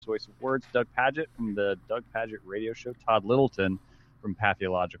Voice of Words, Doug Paget from the Doug Paget Radio Show, Todd Littleton from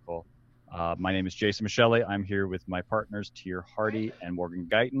Pathological. My name is Jason Michele. I'm here with my partners, Tier Hardy and Morgan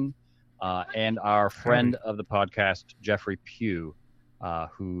Guyton, and our friend of the podcast, Jeffrey Pugh,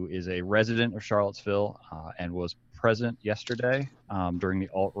 who is a resident of Charlottesville and was present yesterday during the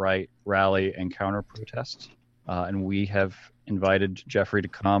alt-right rally and counter-protest. And we have invited Jeffrey to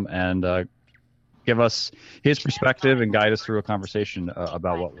come and give us his perspective and guide us through a conversation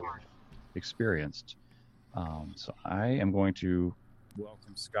about what we've experienced. So I am going to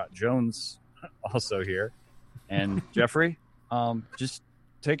welcome Scott Jones also here. And Jeffrey, just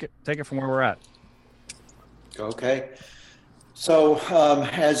take it from where we're at. Okay. So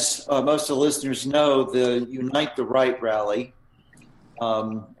as most of the listeners know, the Unite the Right rally,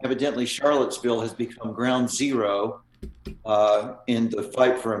 evidently Charlottesville has become ground zero in the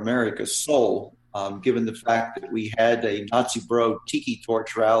fight for America's soul. Given the fact that we had a Nazi Bro tiki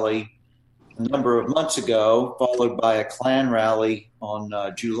torch rally a number of months ago, followed by a Klan rally on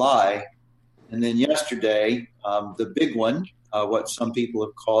July. And then yesterday, the big one, what some people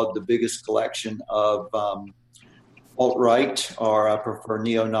have called the biggest collection of alt-right, or I prefer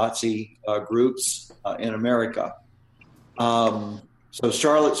neo-Nazi groups in America. So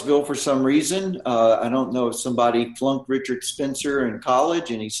Charlottesville, for some reason, I don't know if somebody flunked Richard Spencer in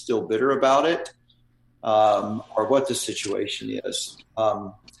college and he's still bitter about it. Or what the situation is.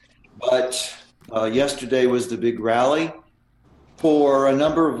 But yesterday was the big rally. For a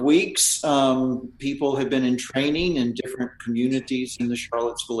number of weeks, people have been in training in different communities in the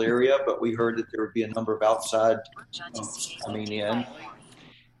Charlottesville area, but we heard that there would be a number of outside coming in.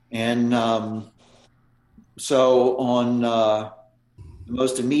 And so on the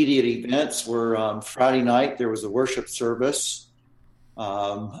most immediate events were Friday night, there was a worship service.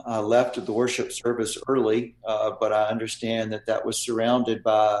 I left the worship service early, but I understand that was surrounded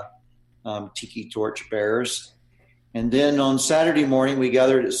by tiki torch bearers. And then on Saturday morning, we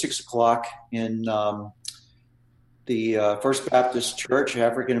gathered at 6 o'clock in the First Baptist Church,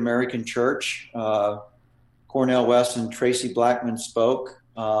 African American Church. Cornell West and Tracy Blackman spoke.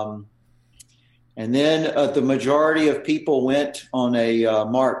 And then the majority of people went on a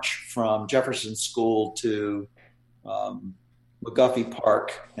march from Jefferson School to McGuffey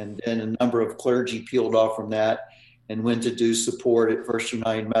Park, and then a number of clergy peeled off from that and went to do support at First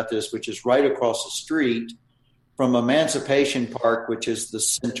United Methodist, which is right across the street from Emancipation Park, which is the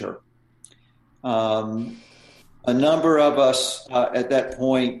center. A number of us at that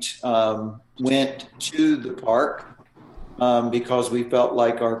point went to the park because we felt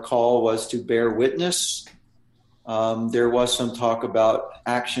like our call was to bear witness. There was some talk about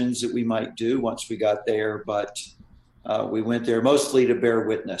actions that we might do once we got there, but we went there mostly to bear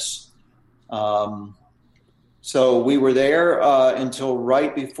witness. So we were there until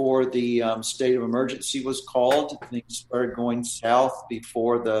right before the state of emergency was called. Things started going south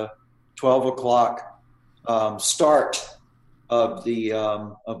before the 12 o'clock start of the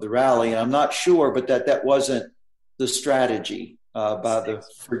rally. And I'm not sure, but that wasn't the strategy by the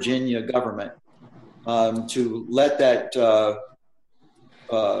Virginia government to let that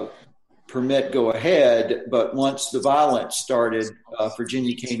permit go ahead, but once the violence started,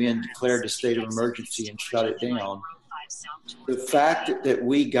 Virginia came in, declared a state of emergency, and shut it down. The fact that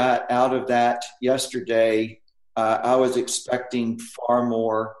we got out of that yesterday, I was expecting far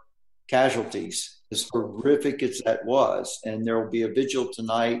more casualties, as horrific as that was. And there will be a vigil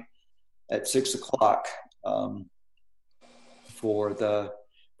tonight at 6 o'clock for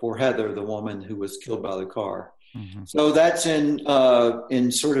Heather, the woman who was killed by the car. Mm-hmm. So that's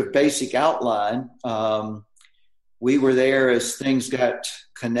in sort of basic outline. We were there as things got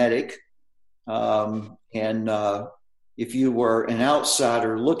kinetic. And if you were an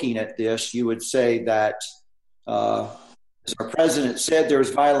outsider looking at this, you would say that, as our president said, there's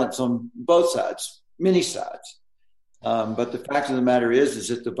violence on both sides, many sides. But the fact of the matter is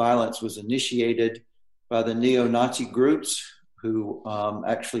that the violence was initiated by the neo-Nazi groups who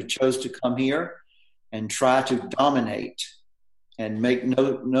actually chose to come here and try to dominate. And make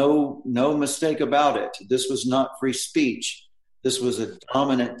no mistake about it. This was not free speech. This was a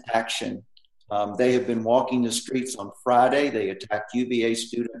dominant action. They have been walking the streets on Friday. They attacked UVA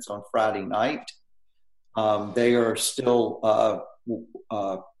students on Friday night. They are still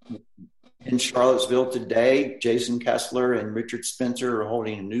in Charlottesville today. Jason Kessler and Richard Spencer are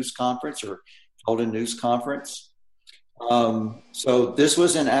holding a news conference or held a news conference. So this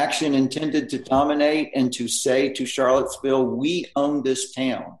was an action intended to dominate and to say to Charlottesville, we own this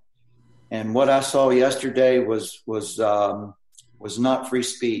town. And what I saw yesterday was not free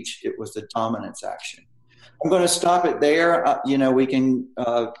speech. It was the dominance action. I'm going to stop it there. We can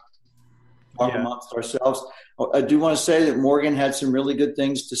talk amongst ourselves. I do want to say that Morgan had some really good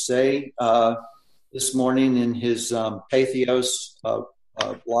things to say this morning in his Pathos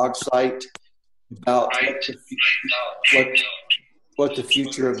blog site about what the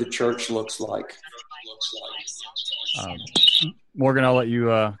future of the church looks like. Morgan, I'll let you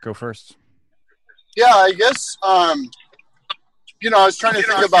go first. Yeah, I guess, I was trying to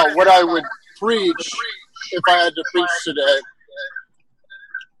think about what I would preach if I had to preach today.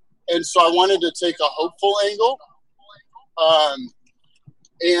 And so I wanted to take a hopeful angle.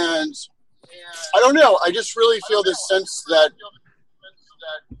 And I don't know, I just really feel this sense that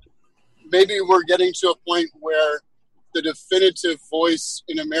maybe we're getting to a point where the definitive voice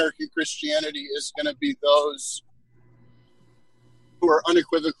in American Christianity is going to be those who are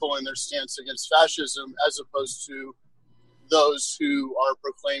unequivocal in their stance against fascism, as opposed to those who are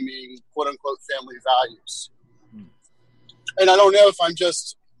proclaiming quote unquote family values. And I don't know if I'm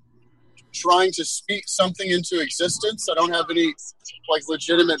just trying to speak something into existence. I don't have any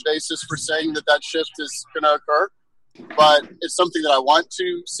legitimate basis for saying that shift is going to occur, but it's something that I want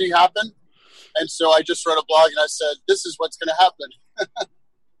to see happen. And so I just wrote a blog and I said, this is what's going to happen.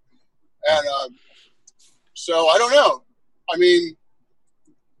 And so I don't know. I mean,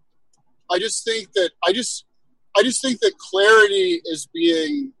 I just think that clarity is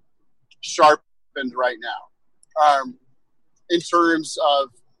being sharpened right now, in terms of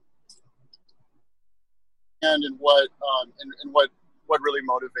and what really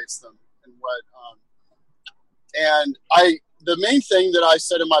motivates them, and the main thing that I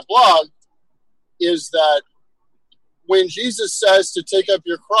said in my blog is that when Jesus says to take up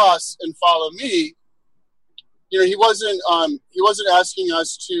your cross and follow me, he wasn't asking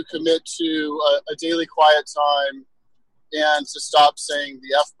us to commit to a daily quiet time and to stop saying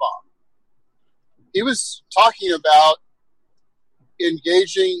the F-bomb. He was talking about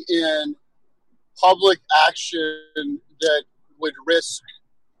engaging in public action that would risk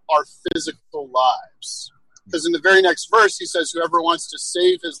our physical lives. Because in the very next verse, he says, whoever wants to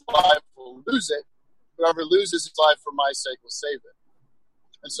save his life will lose it. Whoever loses his life for my sake will save it.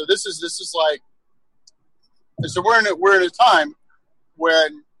 And so this is like, and so we're in a time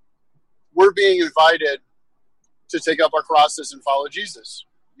when we're being invited to take up our crosses and follow Jesus,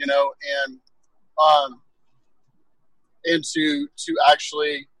 and to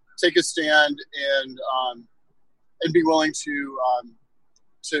actually take a stand and be willing to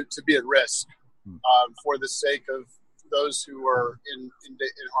be at risk for the sake of those who are in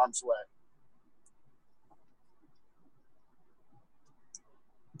harm's way.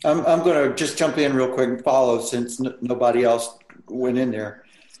 I'm going to just jump in real quick and follow since nobody else went in there.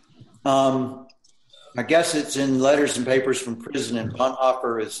 I guess it's in Letters and Papers from Prison, and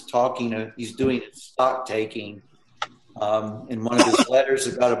Bonhoeffer is talking. He's doing stock taking in one of his letters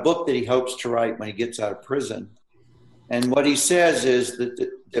about a book that he hopes to write when he gets out of prison. And what he says is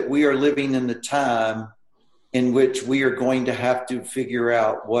that we are living in the time in which we are going to have to figure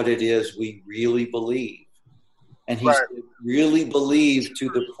out what it is we really believe. And he really believe to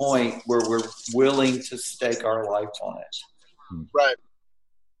the point where we're willing to stake our life on it. Right.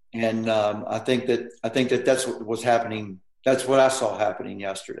 And I think that that's what was happening. That's what I saw happening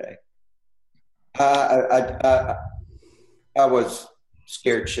yesterday. I was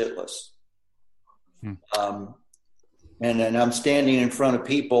scared shitless. And then I'm standing in front of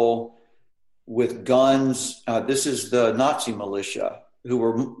people with guns. This is the Nazi militia, who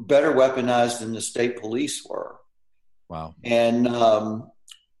were better weaponized than the state police were. Wow. And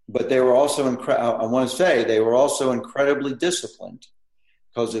but they were also I want to say they were also incredibly disciplined,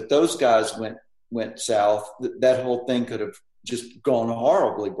 because if those guys went south, that whole thing could have just gone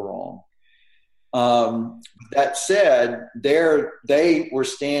horribly wrong. That said, they were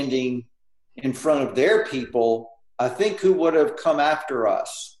standing in front of their people, I think, who would have come after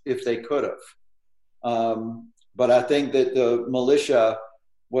us if they could have. But I think that the militia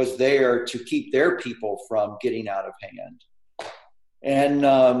was there to keep their people from getting out of hand. And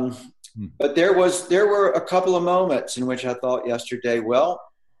but there were a couple of moments in which I thought yesterday, well,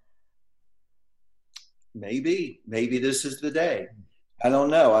 maybe this is the day. I don't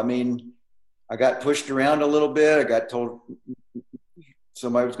know. I mean, I got pushed around a little bit. I got told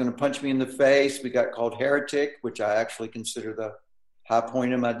somebody was going to punch me in the face. We got called heretic, which I actually consider the high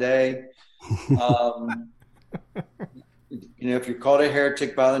point of my day. If you're called a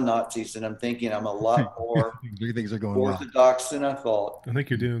heretic by the Nazis, then I'm thinking I'm a lot more things are going orthodox than I thought. I think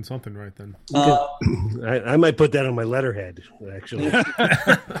you're doing something right then. I might put that on my letterhead, actually.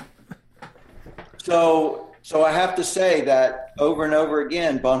 So So I have to say that over and over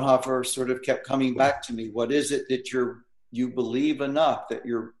again, Bonhoeffer sort of kept coming back to me. What is it that you believe enough that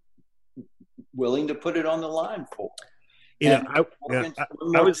you're willing to put it on the line for? I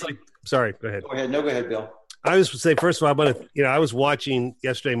was like, sorry, go ahead. Go ahead. No, go ahead, Bill. I was to say, first of all, I was watching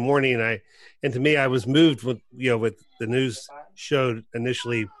yesterday morning, and to me, I was moved with the news showed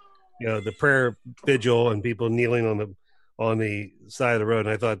initially, the prayer vigil and people kneeling on the side of the road.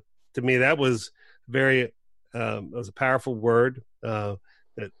 And I thought, to me, that was it was a powerful word, that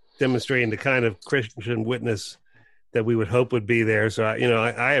demonstrating the kind of Christian witness that we would hope would be there. So,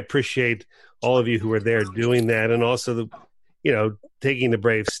 I appreciate all of you who are there doing that, and also taking the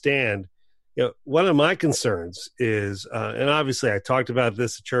brave stand. One of my concerns is, and obviously I talked about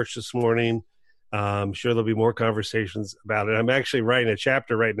this at church this morning. I'm sure there'll be more conversations about it. I'm actually writing a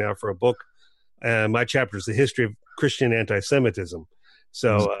chapter right now for a book. My chapter is the history of Christian anti-Semitism.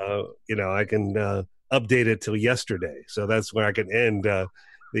 So, I can update it till yesterday. So that's where I can end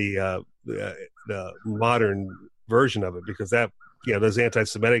the modern version of it, because that, those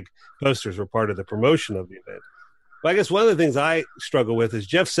anti-Semitic posters were part of the promotion of the event. But I guess one of the things I struggle with is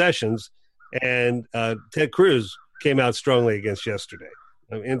Jeff Sessions and Ted Cruz came out strongly against yesterday.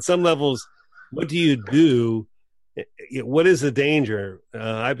 In some levels, what do you do? What is the danger?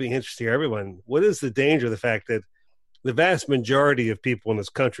 I'd be interested to hear everyone. What is the danger of the fact that the vast majority of people in this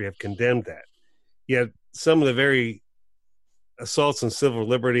country have condemned that? Yet some of the very assaults on civil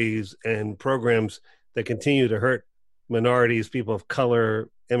liberties and programs that continue to hurt minorities, people of color,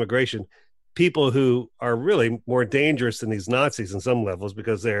 immigration, people who are really more dangerous than these Nazis in some levels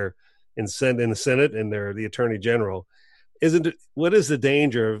because they're in the Senate and they're the Attorney General. What is the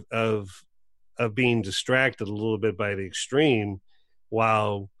danger of being distracted a little bit by the extreme,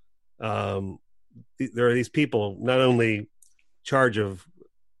 while there are these people not only charge of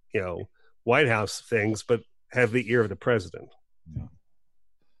White House things, but have the ear of the president?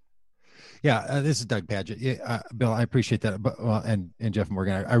 This is Doug Padgett. Bill, I appreciate that. But and Jeff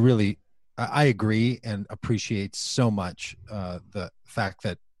Morgan, I agree and appreciate so much the fact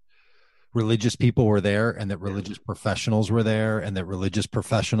that religious people were there, and that religious professionals were there, and that religious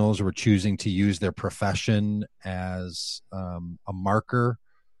professionals were choosing to use their profession as a marker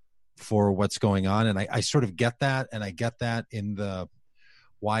for what's going on. And I sort of get that, and I get that in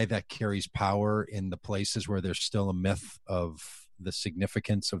why that carries power in the places where there's still a myth of the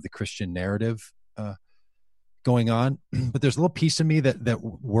significance of the Christian narrative going on. But there's a little piece of me that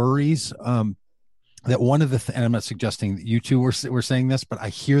worries that one of the and I'm not suggesting that you two were saying this, but I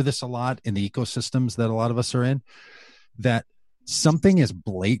hear this a lot in the ecosystems that a lot of us are in, that something as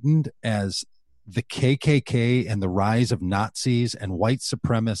blatant as the KKK and the rise of Nazis and white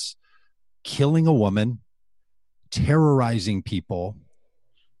supremacists killing a woman, terrorizing people,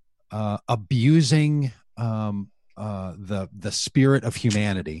 abusing the spirit of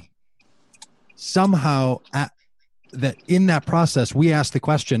humanity, somehow that in that process, we ask the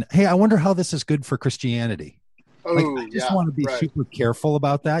question, hey, I wonder how this is good for Christianity. I just want to be super careful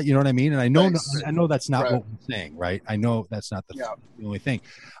about that. You know what I mean? And I know that's not what we're saying, right? I know that's not the only thing.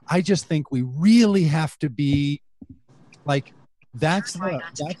 I just think we really have to be like, that's the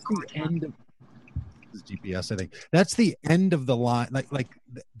end of this GPS. I think that's the end of the line. Like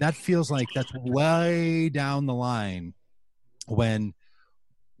that feels like that's way down the line when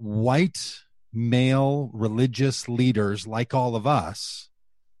white male religious leaders like all of us,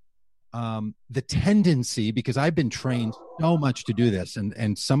 the tendency, because I've been trained so much to do this,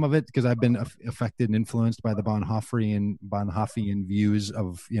 and some of it because I've been affected and influenced by the Bonhoefferian views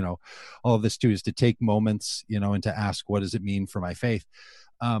of all of this too, is to take moments and to ask, what does it mean for my faith?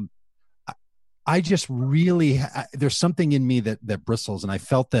 I just really there's something in me that bristles, and I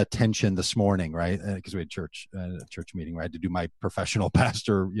felt that tension this morning, right? Because we had a church meeting where I had to do my professional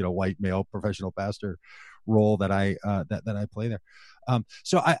pastor, white male professional pastor role that I play there.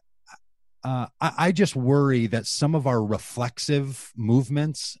 So I just worry that some of our reflexive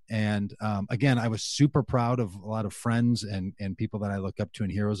movements, and again, I was super proud of a lot of friends and people that I look up to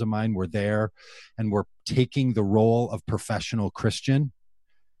and heroes of mine were there and were taking the role of professional Christian.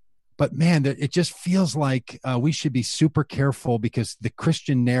 But man, it just feels like we should be super careful, because the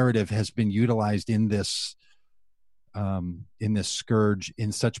Christian narrative has been utilized in this scourge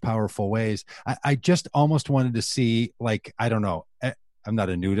in such powerful ways. I just almost wanted to see, like, I don't know, I'm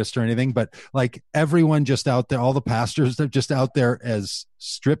not a nudist or anything, but like everyone just out there, all the pastors, they're just out there as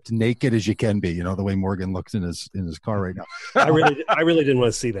stripped naked as you can be. The way Morgan looks in his car right now. I really didn't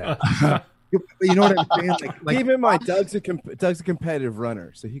want to see that. You know what I'm saying? Like, keep in mind, Doug's a competitive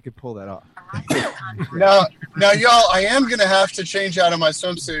runner, so he could pull that off. Now, y'all, I am going to have to change out of my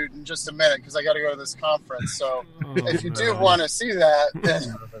swimsuit in just a minute because I got to go to this conference. So if you do want to see that,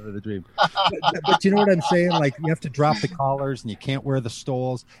 then... the dream. But you know what I'm saying? Like, you have to drop the collars and you can't wear the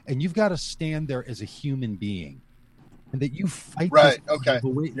stoles, and you've got to stand there as a human being, and that you fight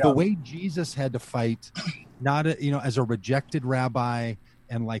the way Jesus had to fight, not as a rejected rabbi,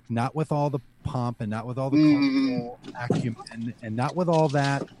 and like not with all the pomp and not with all the cultural acumen and not with all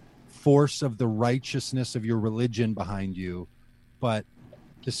that force of the righteousness of your religion behind you, but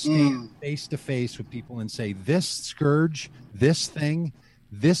to stand face to face with people and say, this scourge, this thing,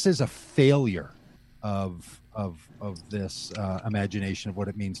 this is a failure of this imagination of what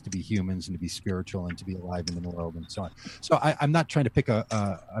it means to be humans and to be spiritual and to be alive in the world and so on. So I'm not trying to pick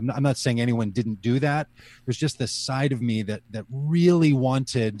I'm not saying anyone didn't do that. There's just this side of me that really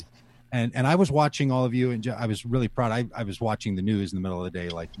wanted, and I was watching all of you, and I was really proud. I was watching the news in the middle of the day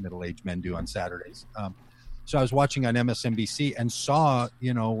like middle-aged men do on Saturdays. So I was watching on MSNBC and saw,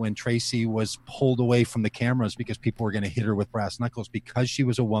 when Tracy was pulled away from the cameras because people were going to hit her with brass knuckles because she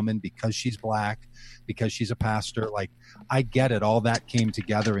was a woman, because she's black, because she's a pastor. Like, I get it. All that came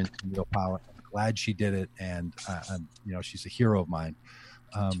together in real power. I'm glad she did it. And, she's a hero of mine.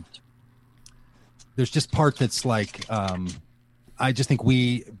 There's just part that's like, I just think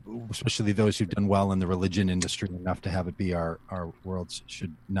we, especially those who've done well in the religion industry enough to have it be our worlds,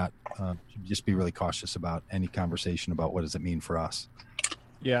 should not should just be really cautious about any conversation about what does it mean for us.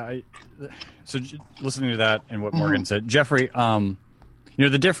 Yeah. So listening to that and what Morgan said, Jeffrey, the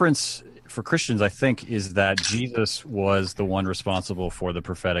difference for Christians, I think, is that Jesus was the one responsible for the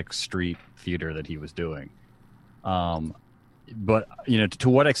prophetic street theater that he was doing. But to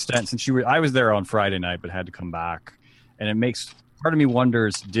what extent, since I was there on Friday night, but had to come back, and it makes part of me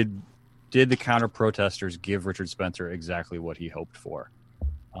wonders, did the counter protesters give Richard Spencer exactly what he hoped for?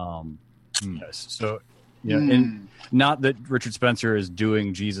 So, and not that Richard Spencer is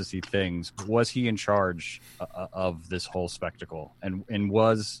doing Jesus-y things, but was he in charge of this whole spectacle? And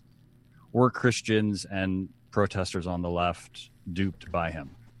were Christians and protesters on the left duped by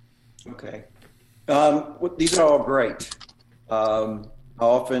him? Okay. These are all great. I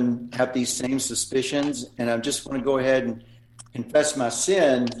often have these same suspicions, and I just want to go ahead and confess my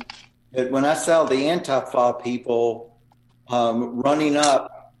sin that when I saw the Antifa people running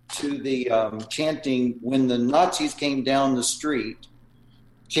up to the chanting when the Nazis came down the street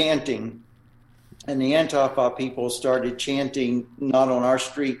chanting, and the Antifa people started chanting, not on our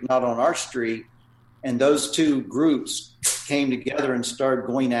street, not on our street, and those two groups came together and started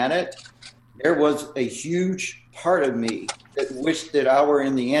going at it, there was a huge part of me that wished that I were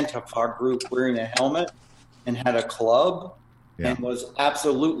in the Antifa group wearing a helmet and had a club and was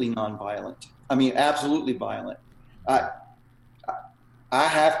absolutely nonviolent. I mean, absolutely violent. I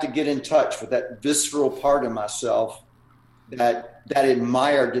have to get in touch with that visceral part of myself that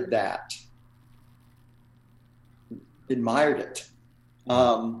admired that. Admired it.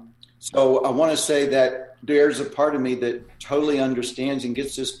 So I want to say that there's a part of me that totally understands and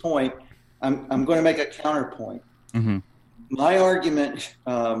gets this point. I'm going to make a counterpoint. Mm-hmm. My argument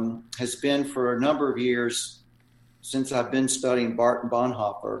has been for a number of years since I've been studying Barton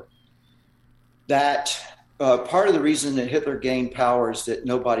Bonhoeffer that part of the reason that Hitler gained power is that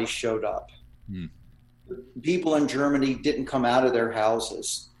nobody showed up. Mm. People in Germany didn't come out of their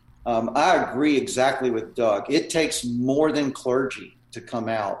houses. I agree exactly with Doug. It takes more than clergy to come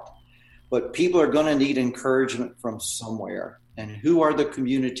out, but people are going to need encouragement from somewhere. And who are the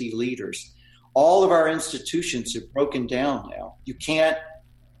community leaders? All of our institutions have broken down now. You can't,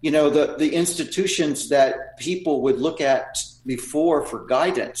 the institutions that people would look at before for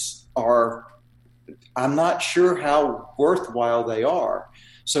guidance I'm not sure how worthwhile they are.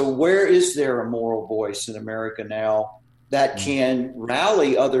 So where is there a moral voice in America now that can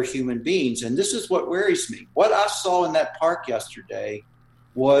rally other human beings? And this is what worries me. What I saw in that park yesterday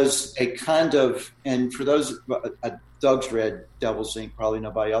was a kind of, and for those, Doug's read Devil's Inc., probably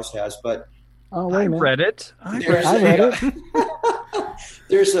nobody else has, but I read it. I read it.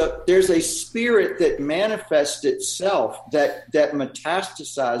 There's a spirit that manifests itself that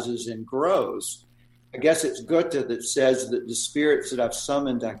metastasizes and grows. I guess it's Goethe that says that the spirits that I've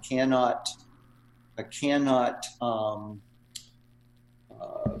summoned, I cannot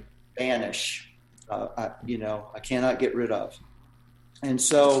banish. I cannot get rid of. And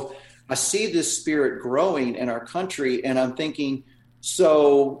so I see this spirit growing in our country, and I'm thinking,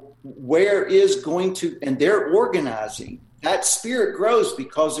 so where is going to, and they're organizing. That spirit grows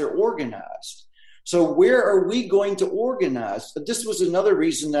because they're organized. So where are we going to organize? This was another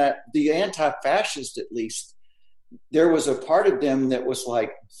reason that the anti-fascists, at least, there was a part of them that was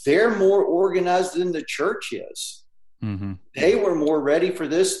like, they're more organized than the church is. Mm-hmm. They were more ready for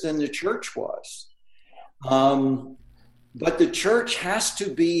this than the church was. But the church has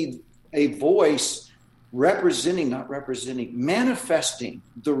to be a voice manifesting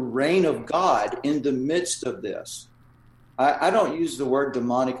the reign of God in the midst of this. I don't use the word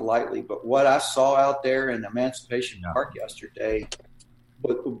demonic lightly, but what I saw out there in Emancipation Park yesterday,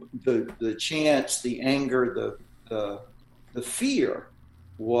 the chants, the anger, the fear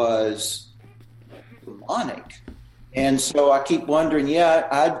was demonic. And so I keep wondering,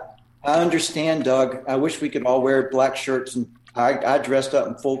 I understand, Doug. I wish we could all wear black shirts, and I dressed up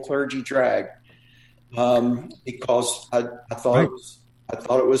in full clergy drag because I thought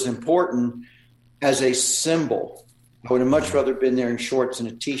it was important as a symbol. I would have much rather been there in shorts and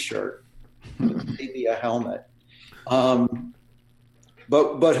a T-shirt, maybe a helmet.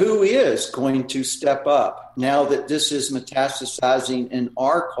 But who is going to step up now that this is metastasizing in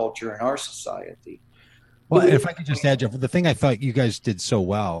our culture, in our society? Well, if I could just add, Jeff, the thing I thought you guys did so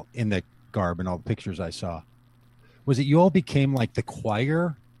well in the garb and all the pictures I saw was that you all became like the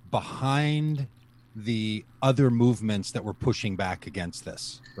choir behind the other movements that were pushing back against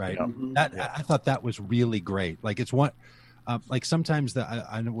this, right? Yeah. I thought that was really great. Like it's one, like sometimes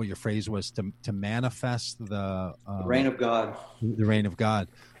I know what your phrase was, to manifest the reign of God. The reign of God.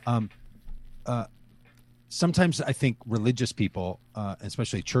 Sometimes I think religious people,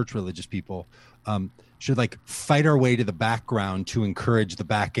 especially church religious people, should like fight our way to the background to encourage the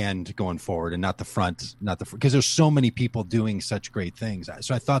back end going forward and not the front, because there's so many people doing such great things.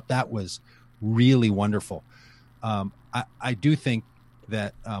 So I thought that was really wonderful. I do think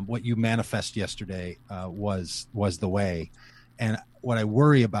that what you manifest yesterday was the way. And what I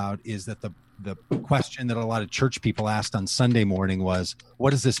worry about is that the question that a lot of church people asked on Sunday morning was, what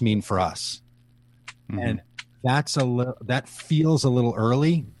does this mean for us? Mm-hmm. And that feels a little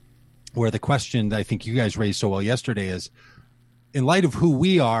early, where the question that I think you guys raised so well yesterday is, in light of who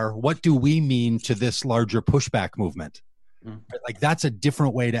we are, what do we mean to this larger pushback movement? Mm-hmm. Like that's a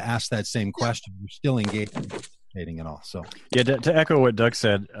different way to ask that same question. You're still engaged and all. So yeah, to echo what Doug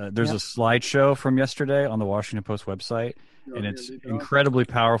said, there's a slideshow from yesterday on the Washington Post website, and it's incredibly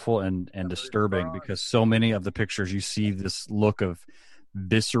powerful and disturbing, because so many of the pictures you see this look of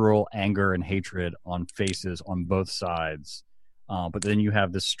visceral anger and hatred on faces on both sides. But then you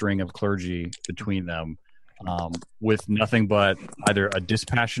have this string of clergy between them with nothing but either a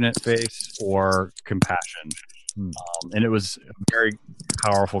dispassionate face or compassion. And it was a very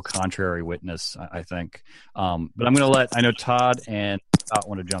powerful contrary witness, I think. But I'm going to I know Todd and Scott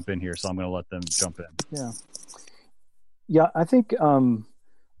want to jump in here, so I'm going to let them jump in. Yeah, I think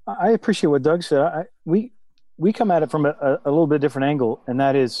I appreciate what Doug said. We come at it from a little bit different angle, and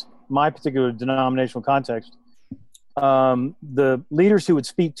that is my particular denominational context. The leaders who would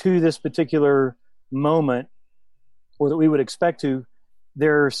speak to this particular moment, or that we would expect to,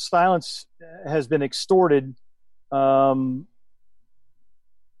 their silence has been extorted. How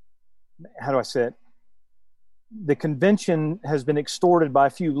do I say it? The convention has been extorted by a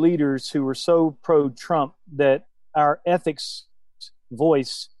few leaders who were so pro-Trump that our ethics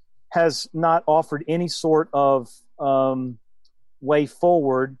voice has not offered any sort of way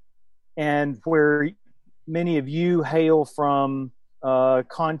forward. And where many of you hail from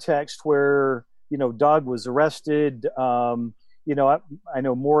context where, Doug was arrested, I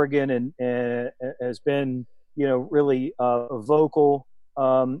know Morgan and has been, really vocal.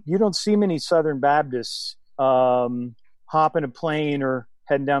 You don't see many Southern Baptists hopping a plane or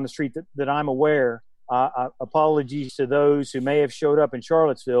heading down the street that I'm aware. Apologies to those who may have showed up in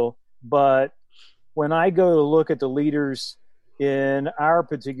Charlottesville, but when I go to look at the leaders in our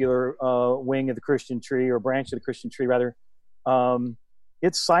particular wing of the Christian tree, or branch of the Christian tree rather,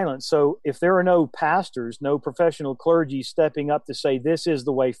 it's silent. So if there are no pastors, no professional clergy stepping up to say this is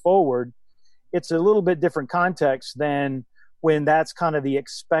the way forward, it's a little bit different context than when that's kind of the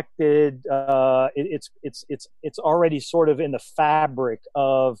expected. It's already sort of in the fabric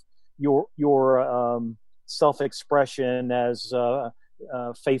of your self-expression as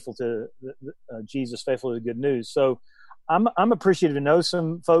faithful to Jesus, faithful to the good news. So I'm appreciative to know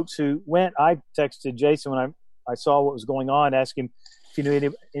some folks who went. I texted Jason when I saw what was going on, asked him if he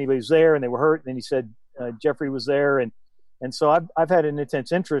knew anybody was there and they were hurt. And then he said Jeffrey was there, and so I've had an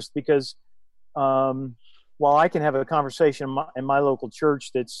intense interest, because while I can have a conversation in my local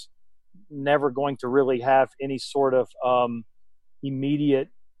church that's never going to really have any sort of immediate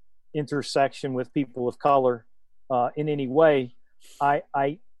intersection with people of color in any way, I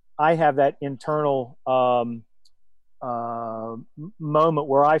I have that internal moment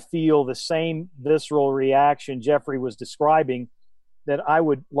where I feel the same visceral reaction Jeffrey was describing, that I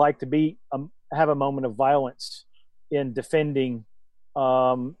would like to have a moment of violence in defending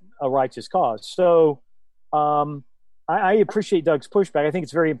a righteous cause. So I appreciate Doug's pushback. I think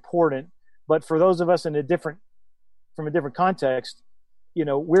it's very important. But for those of us from a different context,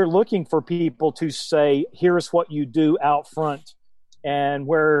 we're looking for people to say, here's what you do out front, and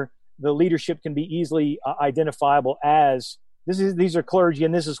where the leadership can be easily identifiable as these are clergy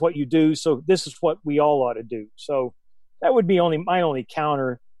and this is what you do. So this is what we all ought to do. So that would be my only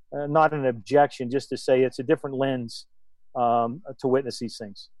counter, not an objection, just to say it's a different lens to witness these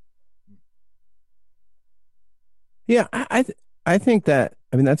things. Yeah, I think that,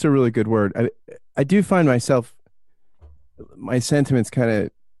 that's a really good word. I do find my sentiments kind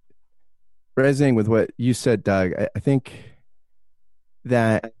of resonating with what you said, Doug. I think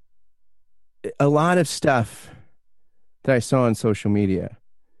that a lot of stuff that I saw on social media,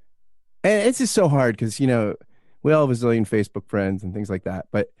 and it's just so hard because, we all have a zillion Facebook friends and things like that.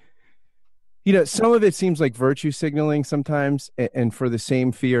 But, some of it seems like virtue signaling sometimes, and for the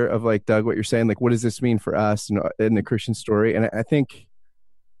same fear of, like, Doug, what you're saying, like, what does this mean for us in the Christian story? And I think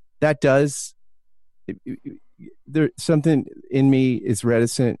that there's something in me is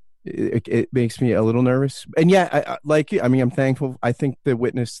reticent. It makes me a little nervous. And yeah, I'm thankful. I think the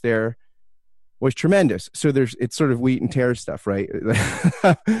witness there was tremendous. So it's sort of wheat and tare stuff, right?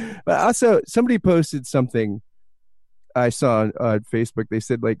 But also somebody posted something I saw on Facebook. They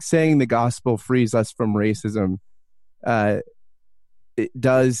said, like, saying the gospel frees us from racism, it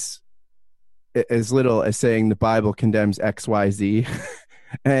does as little as saying the Bible condemns XYZ.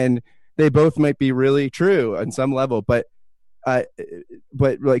 And they both might be really true on some level, but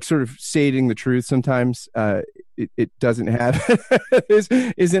like sort of stating the truth sometimes it doesn't have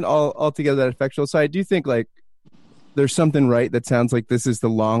isn't altogether that effectual. So I do think, like, there's something right that sounds like this is the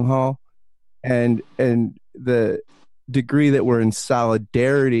long haul, and the degree that we're in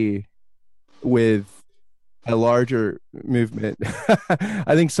solidarity with a larger movement.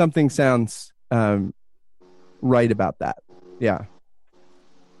 I think something sounds right about that. Yeah.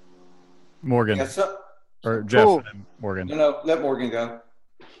 Morgan. Yeah, Or Jeff Cool. and Morgan. No, let Morgan go.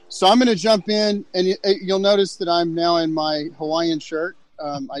 So I'm going to jump in, and you'll notice that I'm now in my Hawaiian shirt.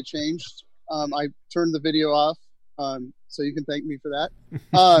 I changed. I turned the video off, so you can thank me for that.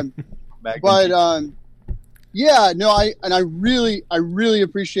 I really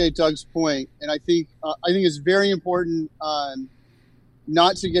appreciate Doug's point, and I think it's very important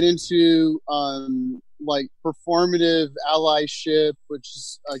not to get into like performative allyship, which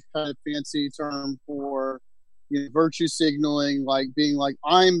is a kind of fancy term for virtue signaling, like being like,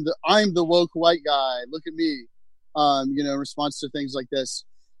 I'm the woke white guy, look at me, in response to things like this.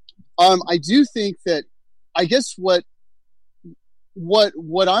 I do think that, I guess what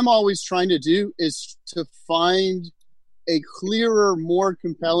I'm always trying to do is to find a clearer, more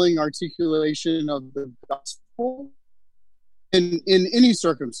compelling articulation of the gospel in any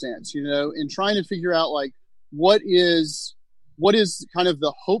circumstance, in trying to figure out, like, what is kind of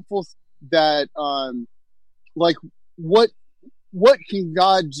the hopeful that, like, what can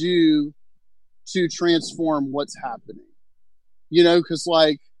God do to transform what's happening? Because,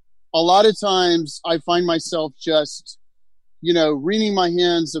 like, a lot of times I find myself just, wringing my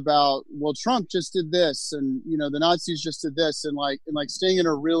hands about, well, Trump just did this, and the Nazis just did this, and staying in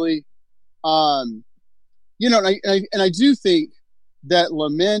a really, and I do think that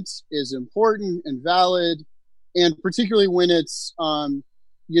lament is important and valid, and particularly when it's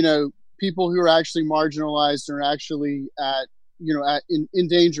people who are actually marginalized or actually in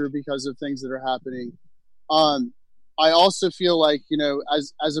danger because of things that are happening. I also feel like,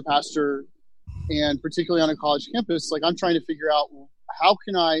 as a pastor, and particularly on a college campus, like, I'm trying to figure out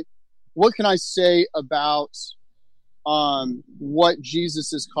what can I say about what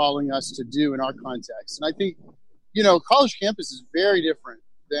Jesus is calling us to do in our context. And I think, college campus is very different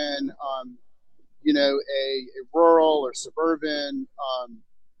than, a rural or suburban,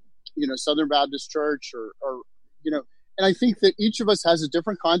 Southern Baptist church or and I think that each of us has a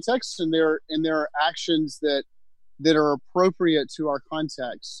different context, and there are actions that are appropriate to our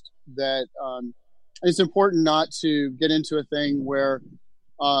context, that it's important not to get into a thing where,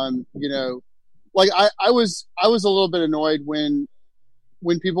 like, I was a little bit annoyed when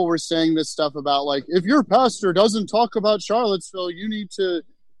people were saying this stuff about, like, if your pastor doesn't talk about Charlottesville, you need to,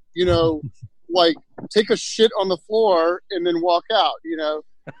 like, take a shit on the floor and then walk out,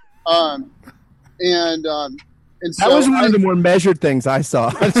 and so that was one of the more measured things I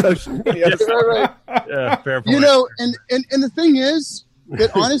saw on social media. Right. Yeah, fair point. And the thing is,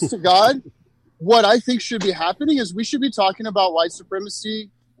 that honest to God, what I think should be happening is we should be talking about white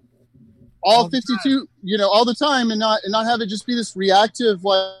supremacy all 52, all the time, and not have it just be this reactive,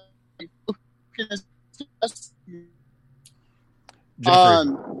 like, yeah.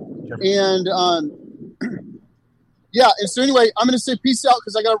 And so anyway, I'm going to say peace out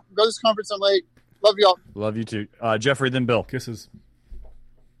because I got to go to this conference. I'm late. Love y'all. Love you too. Jeffrey, then Bill. Kisses.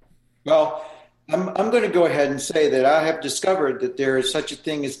 Well, I'm going to go ahead and say that I have discovered that there is such a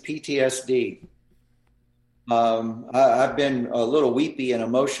thing as PTSD. I've been a little weepy and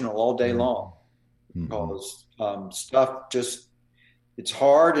emotional all day long because stuff just, it's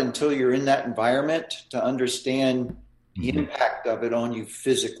hard until you're in that environment to understand the impact of it on you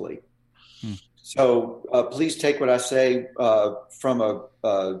physically. So please take what I say from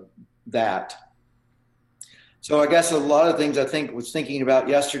that. So I guess a lot of things I was thinking about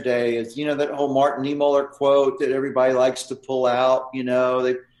yesterday is, that whole Martin Niemöller quote that everybody likes to pull out,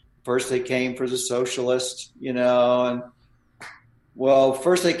 first they came for the socialists, and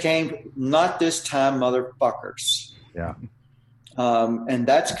first they came, not this time, motherfuckers. Yeah. And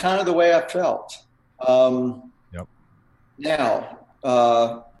that's kind of the way I felt. Yep.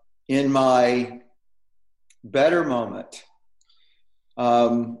 Now, in my better moment,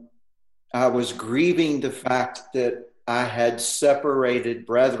 I was grieving the fact that I had separated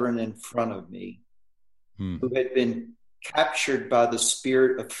brethren in front of me who had been captured by the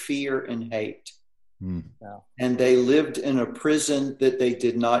spirit of fear and hate. And they lived in a prison that they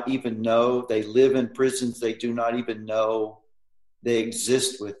did not even know. They live in prisons they do not even know they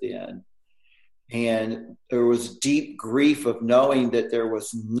exist within. And there was deep grief of knowing that there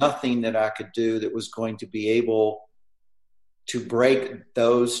was nothing that I could do that was going to be able to break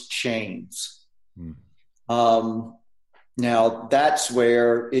those chains. Now that's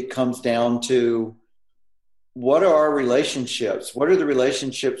where it comes down to, what are our relationships? What are the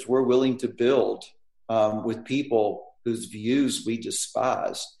relationships we're willing to build with people whose views we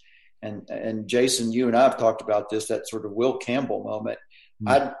despise? And Jason, you and I have talked about this, that sort of Will Campbell moment.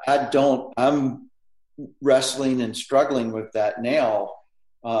 I'm wrestling and struggling with that now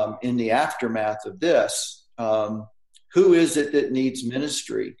in the aftermath of this. Who is it that needs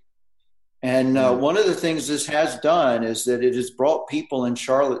ministry? And one of the things this has done is that it has brought people in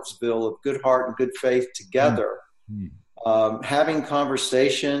Charlottesville of good heart and good faith together, having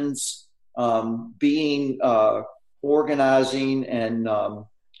conversations, organizing and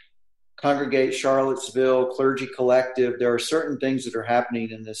Congregate Charlottesville, Clergy Collective. There are certain things that are happening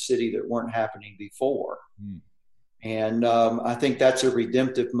in this city that weren't happening before. And I think that's a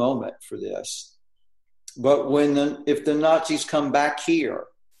redemptive moment for this. But if the Nazis come back here,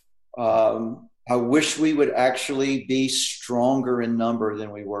 I wish we would actually be stronger in number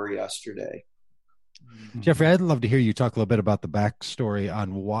than we were yesterday. Jeffrey, I'd love to hear you talk a little bit about the backstory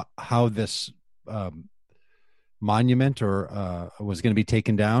on how this monument was going to be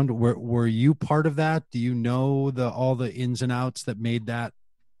taken down. Were you part of that? Do you know all the ins and outs that made that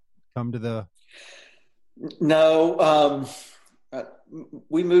come to the? No.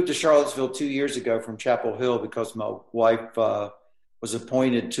 We moved to Charlottesville 2 years ago from Chapel Hill because my wife was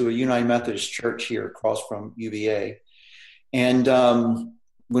appointed to a United Methodist church here across from UVA. And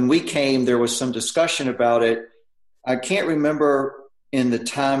when we came, there was some discussion about it. I can't remember in the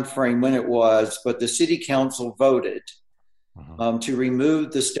time frame when it was, but the city council voted to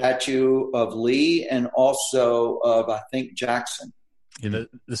remove the statue of Lee and also of, I think, Jackson. Yeah,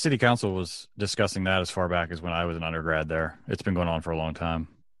 the city council was discussing that as far back as when I was an undergrad there. It's been going on for a long time.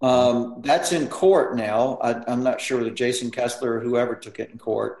 That's in court now. I'm not sure whether Jason Kessler or whoever took it in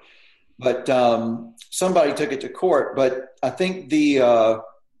court, but somebody took it to court. But I think the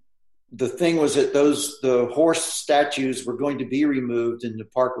thing was that the horse statues were going to be removed and the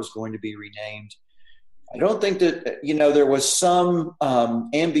park was going to be renamed. I don't think that, there was some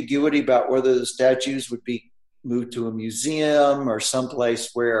ambiguity about whether the statues would be moved to a museum or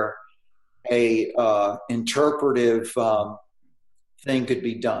someplace where a interpretive thing could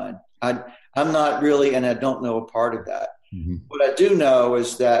be done. I'm not really, and I don't know a part of that. What I do know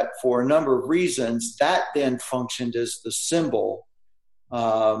is that for a number of reasons, that then functioned as the symbol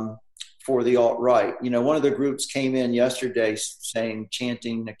for the alt-right. One of the groups came in yesterday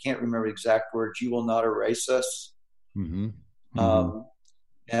chanting, I can't remember the exact words, "You will not erase us."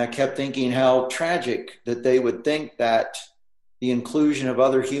 And I kept thinking how tragic that they would think that the inclusion of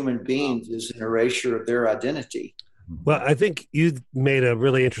other human beings is an erasure of their identity. Well, I think you made a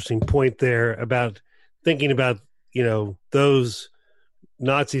really interesting point there about thinking about, those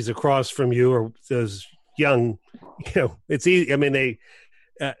Nazis across from you or those young, it's easy. I mean,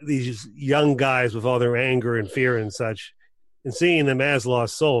 these young guys with all their anger and fear and such, and seeing them as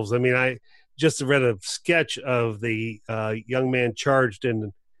lost souls. I mean, I just read a sketch of the young man charged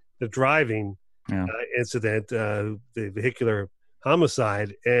in the driving incident, the vehicular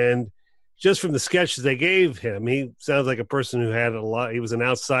homicide, and just from the sketches they gave him, he sounds like a person who had a lot. He was an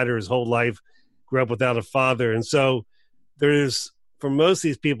outsider his whole life, grew up without a father, and so there's, for most of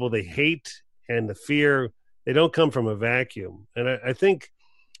these people, the hate and the fear, they don't come from a vacuum. And I think,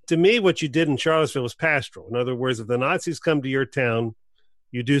 to me, what you did in Charlottesville was pastoral. In other words, if the Nazis come to your town,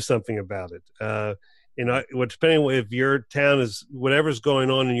 you do something about it. Depending on if your town is, whatever's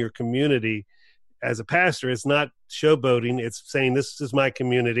going on in your community, as a pastor, it's not showboating. It's saying, this is my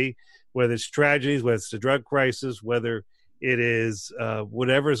community, whether it's tragedies, whether it's the drug crisis, whether it is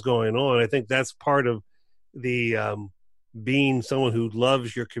whatever is going on. I think that's part of the being someone who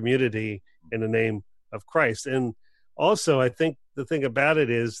loves your community in the name of Christ. And also, I think the thing about it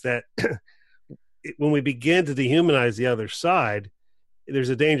is that when we begin to dehumanize the other side, there's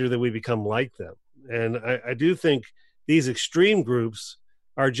a danger that we become like them. And I do think these extreme groups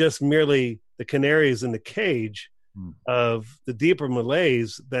are just merely the canaries in the cage of the deeper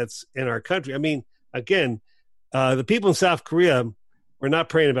malaise that's in our country. I mean, again, the people in South Korea were not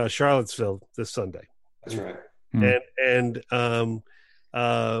praying about Charlottesville this Sunday. That's right. And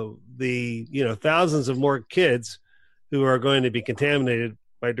the thousands of more kids who are going to be contaminated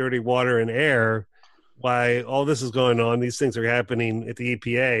by dirty water and air, why all this is going on, these things are happening at the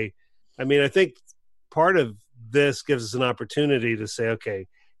EPA. I mean, I think part of this gives us an opportunity to say, okay,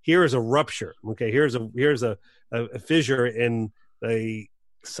 here is a rupture. Okay, here's a fissure in the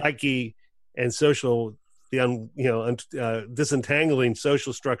psyche and social, disentangling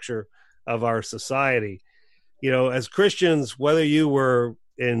social structure of our society. As Christians, whether you were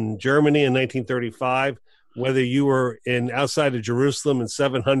in Germany in 1935, whether you were outside of Jerusalem in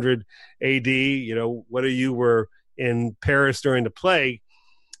 700 AD, whether you were in Paris during the plague,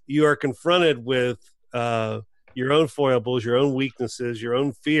 you are confronted with your own foibles, your own weaknesses, your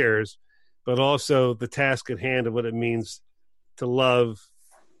own fears, but also the task at hand of what it means to love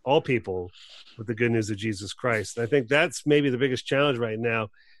all people with the good news of Jesus Christ. And I think that's maybe the biggest challenge right now.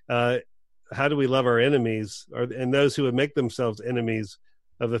 How do we love our enemies, and those who would make themselves enemies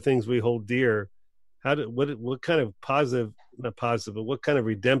of the things we hold dear? What kind of what kind of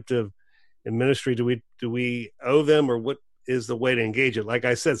redemptive and ministry do we owe them, or what is the way to engage it? Like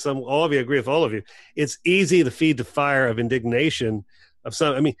I said, all of you agree with all of you. It's easy to feed the fire of indignation of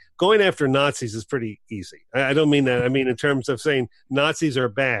some. I mean, going after Nazis is pretty easy. I don't mean that. I mean in terms of saying Nazis are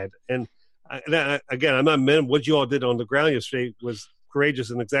bad. And again, I'm not what you all did on the ground yesterday was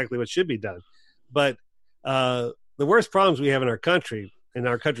courageous and exactly what should be done. But the worst problems we have in our country, in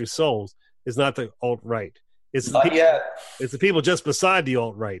our country's souls, is not the alt-right. It's the people just beside the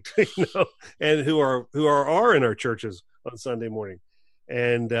alt-right, and who are in our churches on Sunday morning,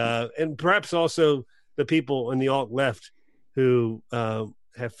 and perhaps also the people in the alt-left who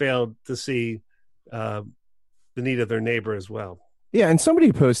have failed to see the need of their neighbor as well. Yeah, and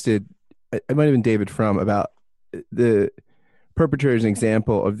somebody posted, it might have been David Frum, about the perpetrators, an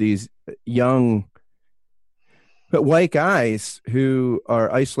example of these young but white guys who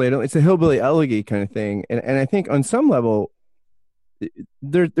are isolated. It's a hillbilly elegy kind of thing. And I think on some level,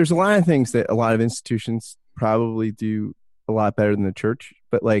 there's a lot of things that a lot of institutions probably do a lot better than the church.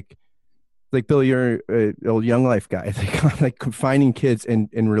 But like Bill, you're an old Young Life guy, like finding kids and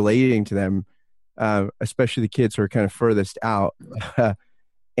relating to them, especially the kids who are kind of furthest out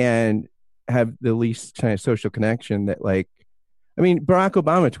and have the least kind of social connection that I mean, Barack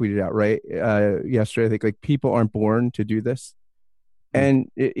Obama tweeted out yesterday, I think, like, people aren't born to do this. And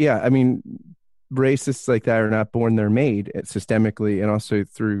I mean, racists like that are not born, they're made systemically, and also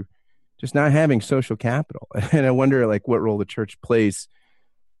through just not having social capital. And I wonder what role the church plays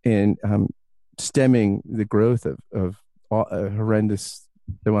in stemming the growth of horrendous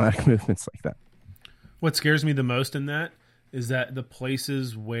demonic movements like that. What scares me the most in that is that the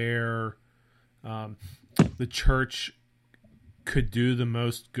places where the church could do the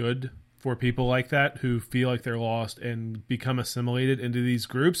most good for people like that who feel like they're lost and become assimilated into these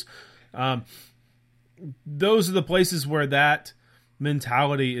groups, those are the places where that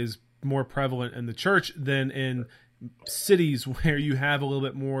mentality is more prevalent in the church than in cities where you have a little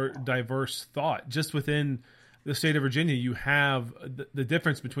bit more diverse thought. Just within the state of Virginia, you have the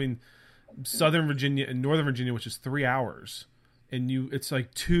difference between Southern Virginia and Northern Virginia, which is 3 hours, and it's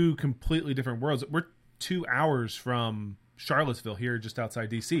like two completely different worlds. We're 2 hours from Charlottesville here, just outside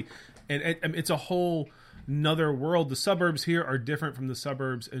DC, and it's a whole another world. The suburbs here are different from the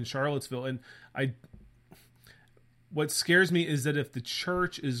suburbs in Charlottesville, and what scares me is that if the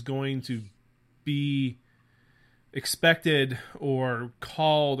church is going to be expected or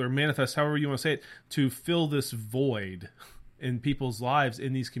called or manifest, however you want to say it, to fill this void in people's lives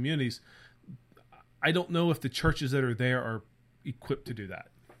in these communities. I don't know if the churches that are there are equipped to do that.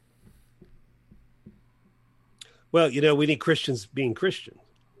 Well, we need Christians being Christian.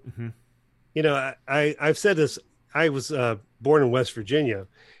 Mm-hmm. I've said this. I was born in West Virginia,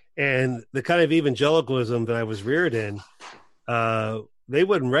 and the kind of evangelicalism that I was reared in, they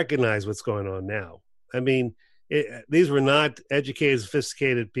wouldn't recognize what's going on now. I mean, these were not educated,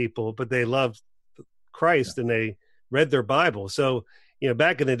 sophisticated people, but they loved Christ and they read their Bible. So,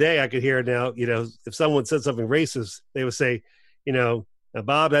 back in the day, I could hear now, if someone said something racist, they would say,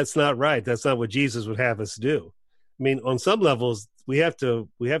 Bob, that's not right. That's not what Jesus would have us do. I mean, on some levels, we have to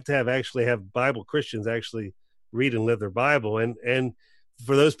have Bible Christians actually read and live their Bible. And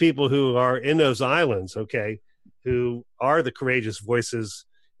for those people who are in those islands, who are the courageous voices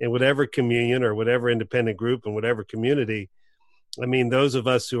in whatever communion or whatever independent group and whatever community, I mean, those of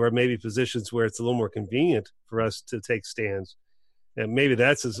us who are maybe positions where it's a little more convenient for us to take stands, and maybe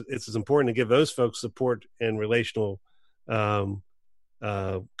it's as important to give those folks support and relational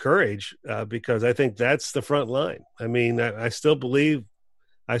courage, because I think that's the front line. I mean, I still believe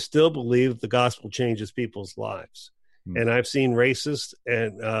the gospel changes people's lives, and I've seen racists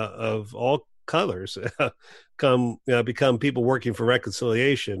and of all colors become people working for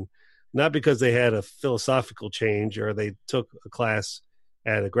reconciliation, not because they had a philosophical change or they took a class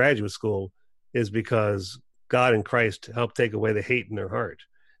at a graduate school, is because God and Christ helped take away the hate in their heart.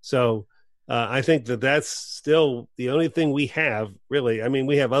 So I think that's still the only thing we have, really. I mean,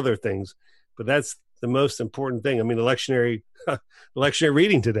 we have other things, but that's the most important thing. I mean, lectionary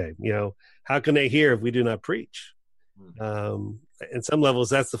reading today, how can they hear if we do not preach? In some levels,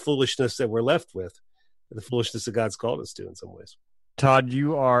 that's the foolishness that we're left with, the foolishness that God's called us to in some ways. Todd,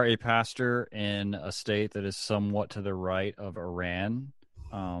 you are a pastor in a state that is somewhat to the right of Iran.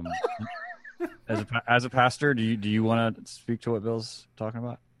 As a pastor, do you want to speak to what Bill's talking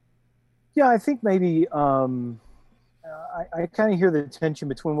about? Yeah, I think maybe I kind of hear the tension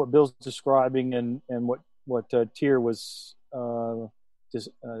between what Bill's describing and what Tier was just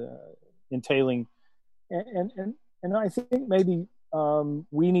entailing, and I think maybe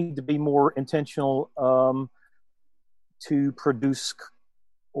we need to be more intentional to produce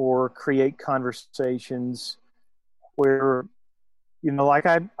or create conversations where, like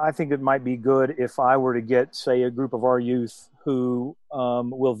I think it might be good if I were to get, say, a group of our youth who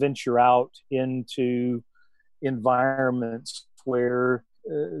will venture out into environments where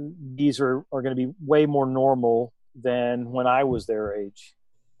these are going to be way more normal than when I was their age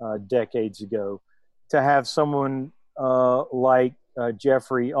decades ago. To have someone like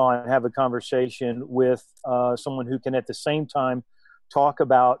Jeffrey on, have a conversation with someone who can at the same time talk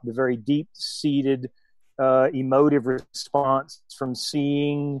about the very deep-seated emotive response from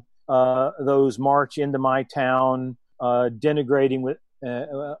seeing those march into my town, denigrating with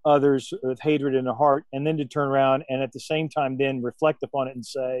others with hatred in the heart, and then to turn around and at the same time then reflect upon it and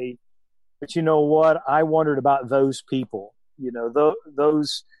say, but you know what? I wondered about those people,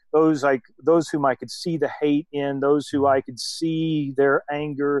 those whom I could see the hate in, those who I could see their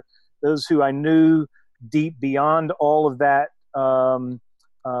anger, those who I knew deep beyond all of that,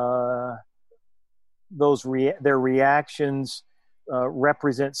 their reactions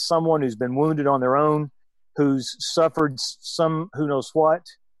represent someone who's been wounded on their own, who's suffered some who knows what,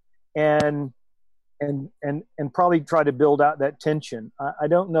 and probably try to build out that tension. I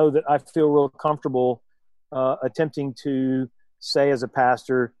don't know that I feel real comfortable attempting to say as a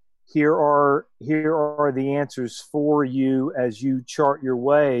pastor, here are the answers for you as you chart your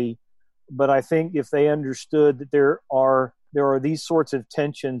way. But I think if they understood that there are these sorts of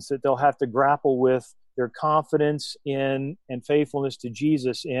tensions that they'll have to grapple with, their confidence in and faithfulness to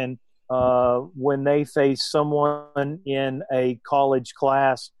Jesus in, when they face someone in a college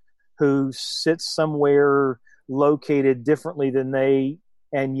class who sits somewhere located differently than they,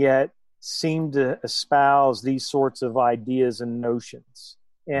 and yet seem to espouse these sorts of ideas and notions.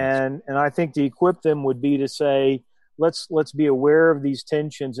 And I think to equip them would be to say, let's be aware of these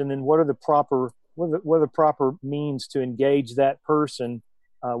tensions, and then what are the proper means to engage that person.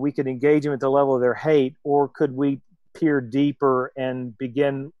 We could engage them at the level of their hate, or could we peer deeper and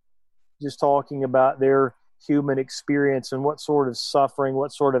begin just talking about their human experience and what sort of suffering,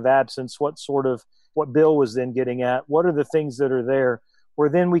 what sort of absence, what Bill was then getting at, what are the things that are there, where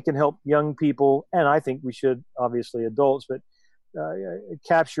then we can help young people, and I think we should, obviously adults, but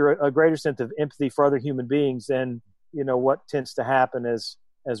capture a greater sense of empathy for other human beings than what tends to happen as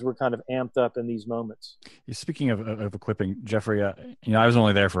as we're kind of amped up in these moments. Speaking of equipping, Jeffrey, I was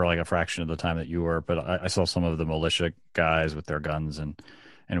only there for like a fraction of the time that you were, but I saw some of the militia guys with their guns and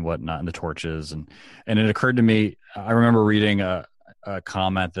whatnot, and the torches, and it occurred to me, I remember reading a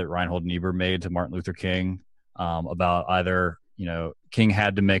comment that Reinhold Niebuhr made to Martin Luther King about either King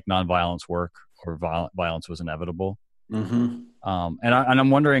had to make nonviolence work or violence was inevitable. Mm-hmm. And I'm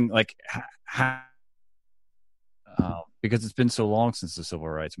wondering, like, how, because it's been so long since the civil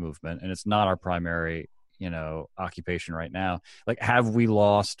rights movement, and it's not our primary, occupation right now. Like, have we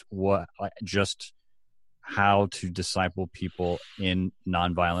lost just how to disciple people in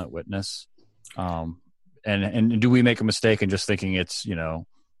nonviolent witness? And do we make a mistake in just thinking it's,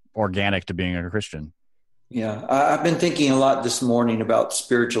 organic to being a Christian? Yeah, I've been thinking a lot this morning about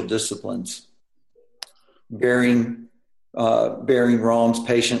spiritual disciplines, bearing wrongs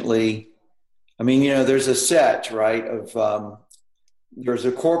patiently. I mean, there's a set, right, of there's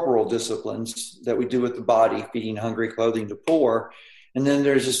the corporal disciplines that we do with the body, feeding hungry, clothing the poor. And then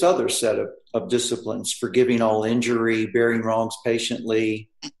there's this other set of disciplines, forgiving all injury, bearing wrongs patiently.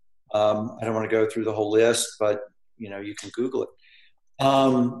 I don't want to go through the whole list, but, you can Google it.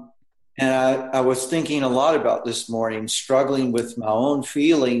 And I was thinking a lot about this morning, struggling with my own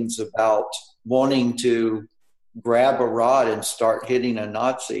feelings about wanting to grab a rod and start hitting a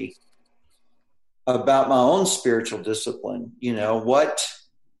Nazi, about my own spiritual discipline.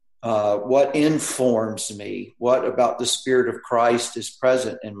 What informs me? What about the Spirit of Christ is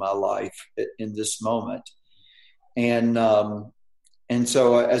present in my life in this moment? And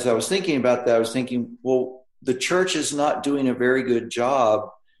so as I was thinking about that, I was thinking, well, the church is not doing a very good job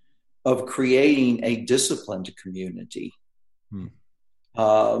of creating a disciplined community.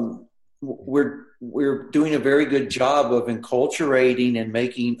 We're doing a very good job of enculturating and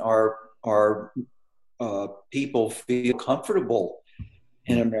making our people feel comfortable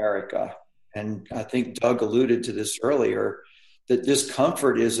in America. And I think Doug alluded to this earlier, that this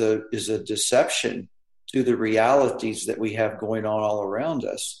comfort is a deception to the realities that we have going on all around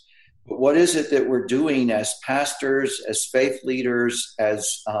us. But what is it that we're doing as pastors, as faith leaders,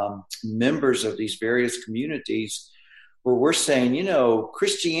 as members of these various communities, where we're saying,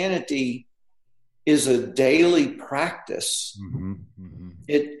 Christianity is a daily practice. Mm-hmm. Mm-hmm.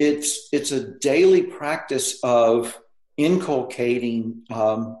 It's a daily practice of inculcating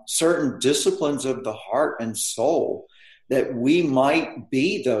certain disciplines of the heart and soul, that we might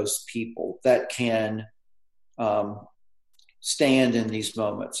be those people that can stand in these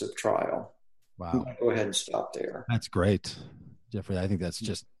moments of trial. Wow. Go ahead and stop there. That's great, Jeffrey. I think that's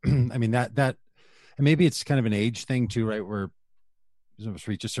just, I mean, that, and maybe it's kind of an age thing too, right? Where you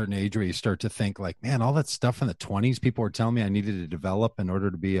reach a certain age where you start to think like, man, all that stuff in the 20s, people were telling me I needed to develop in order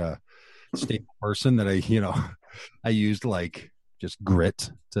to be a stable person, that I used like just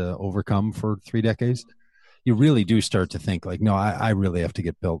grit to overcome for 3 decades. You really do start to think like, no, I really have to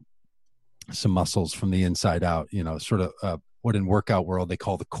get built some muscles from the inside out, sort of what in workout world they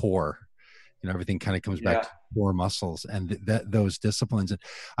call the core. Everything kind of comes back to core muscles and those disciplines. And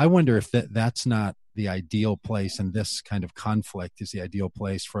I wonder if that's not the ideal place, and this kind of conflict is the ideal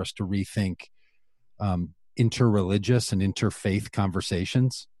place for us to rethink interreligious and interfaith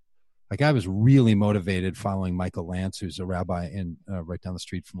conversations. Like, I was really motivated following Michael Lance, who's a rabbi in right down the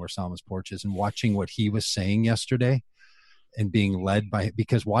street from where Solomon's Porch is, and watching what he was saying yesterday and being led by,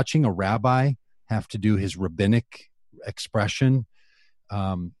 because watching a rabbi have to do his rabbinic expression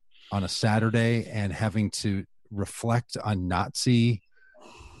on a Saturday and having to reflect on Nazi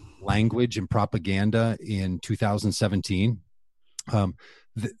language and propaganda in 2017,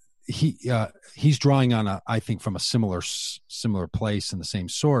 he's drawing on I think from a similar place in the same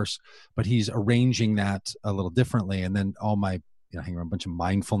source, but he's arranging that a little differently. And then all my hang around a bunch of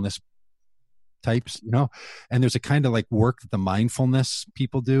mindfulness types, and there's a kind of like work that the mindfulness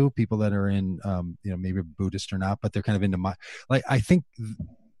people do, people that are in maybe Buddhist or not, but they're kind of into I think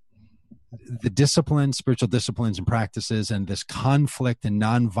the spiritual disciplines and practices, and this conflict and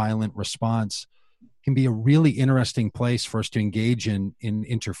nonviolent response can be a really interesting place for us to engage in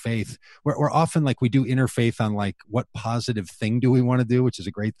interfaith. We're often like, we do interfaith on like, what positive thing do we want to do, which is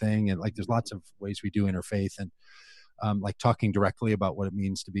a great thing. And like, there's lots of ways we do interfaith, and like talking directly about what it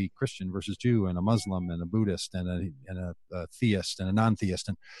means to be Christian versus Jew, and a Muslim and a Buddhist and a theist and a non-theist.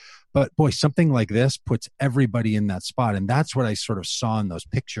 But boy, something like this puts everybody in that spot. And that's what I sort of saw in those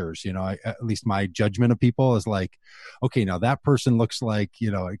pictures. At least my judgment of people is like, okay, now that person looks like,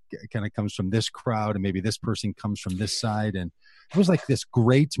 it kind of comes from this crowd, and maybe this person comes from this side. And it was like this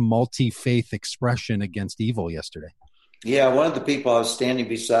great multi-faith expression against evil yesterday. Yeah. One of the people I was standing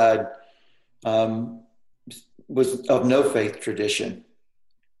beside was of no faith tradition.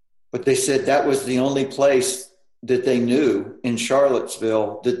 But they said that was the only place that they knew in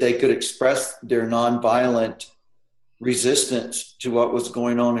Charlottesville that they could express their nonviolent resistance to what was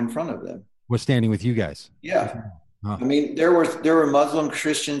going on in front of them. Was standing with you guys. Yeah. Huh. I mean, there were Muslim,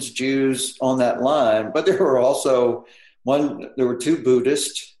 Christians, Jews on that line, but there were also there were two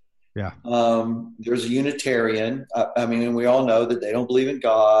Buddhists. Yeah. There's a Unitarian. I mean, and we all know that they don't believe in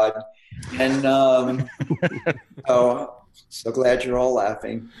God. And so glad you're all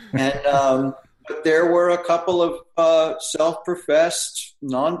laughing. And but there were a couple of self-professed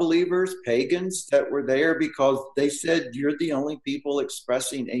non-believers, pagans, that were there because they said you're the only people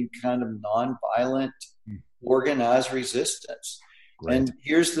expressing a kind of non-violent, organized resistance. Great. And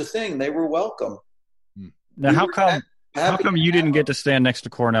here's the thing: they were welcome. Now, how come you didn't get to stand next to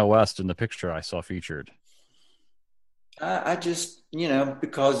Cornel West in the picture I saw featured? I just,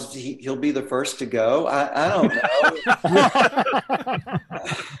 because he'll be the first to go. I don't know.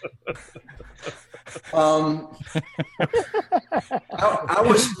 I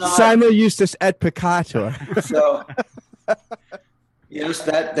was not. Simul Justus et peccator. So, yes,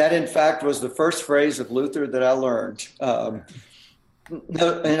 that in fact was the first phrase of Luther that I learned. You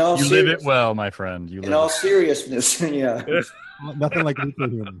live it well, my friend. In all seriousness, yeah. Nothing like Luther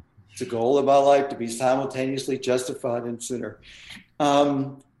humor. It's a goal of my life to be simultaneously justified and sinner.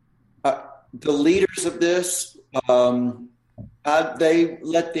 The leaders of this, they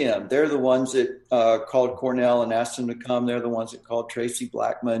let them. They're the ones that called Cornell and asked him to come. They're the ones that called Tracy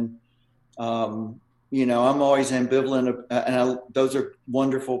Blackman. I'm always ambivalent, and those are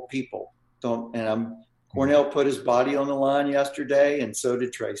wonderful people. Cornell put his body on the line yesterday, and so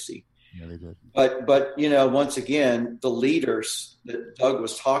did Tracy. Yeah, they did. But once again, the leaders that Doug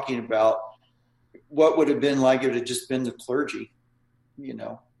was talking about, what would have been like it had just been the clergy.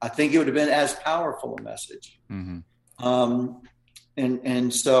 I think it would have been as powerful a message. Mm-hmm.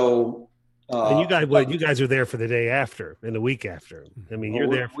 And so. And you guys are there for the day after and the week after. I mean, you're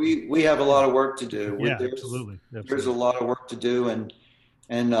there. We have a lot of work to do. Yeah, absolutely. There's a lot of work to do, and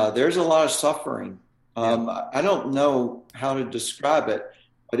there's a lot of suffering. I don't know how to describe it,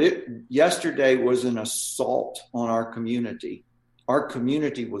 but yesterday was an assault on our community. Our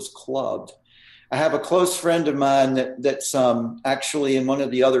community was clubbed. I have a close friend of mine that's actually in one of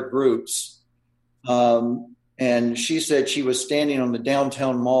the other groups, and she said she was standing on the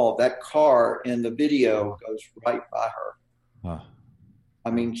downtown mall. That car in the video goes right by her. Huh.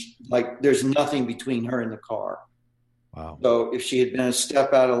 I mean, like there's nothing between her and the car. Wow. So if she had been a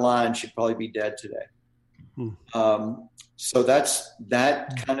step out of line, she'd probably be dead today. So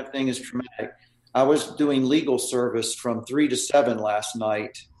that kind of thing is traumatic. I was doing legal service from 3 to 7 last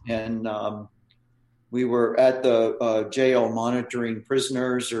night, and we were at the jail monitoring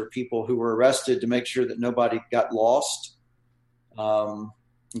prisoners or people who were arrested to make sure that nobody got lost,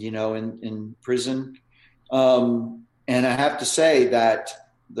 in prison. And I have to say that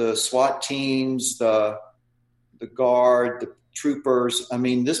the SWAT teams, the guard, the troopers, I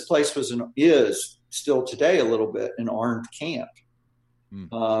mean, this place is still today a little bit an armed camp.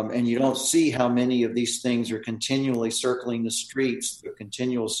 And you don't see how many of these things are continually circling the streets, the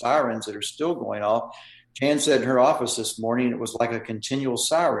continual sirens that are still going off. Jan said in her office this morning, it was like a continual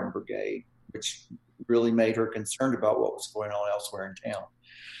siren brigade, which really made her concerned about what was going on elsewhere in town.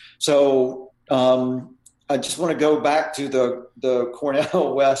 So I just want to go back to the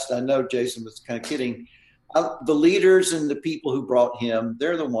Cornel West. I know Jason was kind of kidding. The leaders and the people who brought him,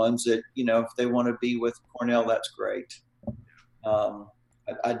 they're the ones that, if they want to be with Cornell, that's great.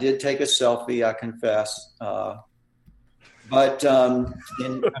 I did take a selfie, I confess. But I'm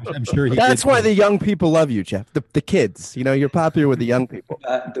sure that's why the young people love you, Jeff. The kids, you're popular with the young people.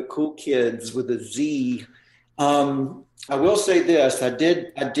 The cool kids with a Z. I will say this: I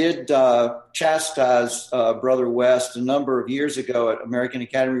did chastise Brother West a number of years ago at American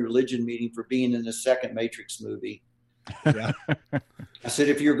Academy Religion meeting for being in the second Matrix movie. Yeah. I said,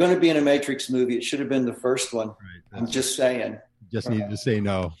 if you're going to be in a Matrix movie, it should have been the first one. Right, I'm just saying. Just needed to say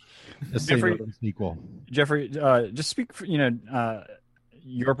no. Jeffrey, sequel. Jeffrey, just speak for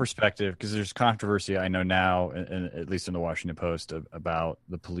your perspective, because there's controversy I know now, at least in the Washington Post, about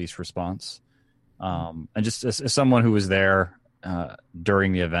the police response. And just as someone who was there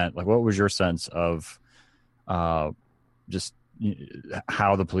during the event, like, what was your sense of just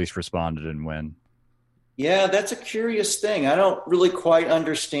how the police responded and when? Yeah, that's a curious thing. I don't really quite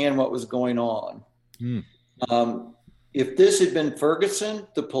understand what was going on. If this had been Ferguson,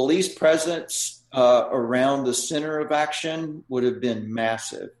 the police presence around the center of action would have been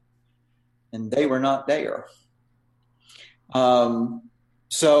massive, and they were not there.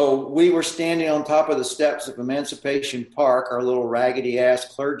 So we were standing on top of the steps of Emancipation Park, our little raggedy ass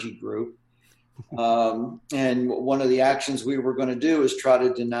clergy group. And one of the actions we were going to do is try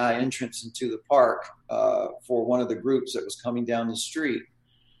to deny entrance into the park for one of the groups that was coming down the street.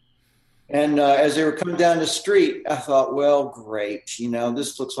 And as they were coming down the street, I thought, well, great. You know,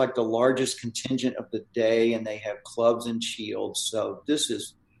 this looks like the largest contingent of the day, and they have clubs and shields. So this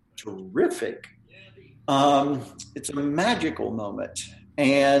is terrific. It's a magical moment.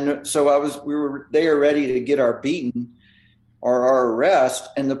 And so we were there ready to get our beating or our arrest,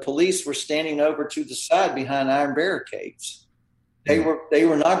 and the police were standing over to the side behind iron barricades. They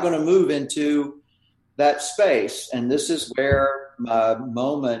were not going to move into that space. And this is where my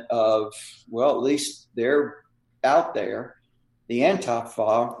moment of, well, at least they're out there. The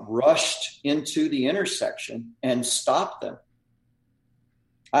Antifa rushed into the intersection and stopped them.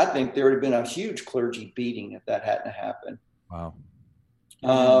 I think there would have been a huge clergy beating if that hadn't happened. Wow.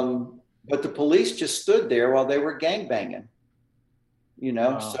 But the police just stood there while they were gangbanging. You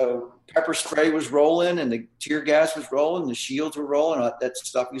know, Wow. So pepper spray was rolling and the tear gas was rolling, the shields were rolling, that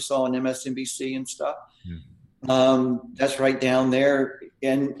stuff you saw on MSNBC and stuff. Yeah. That's right down there.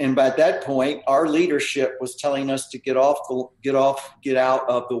 And by that point, our leadership was telling us to get out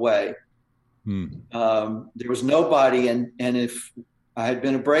of the way. There was nobody. And if I had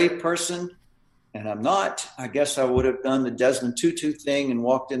been a brave person, and I'm not, I guess I would have done the Desmond Tutu thing and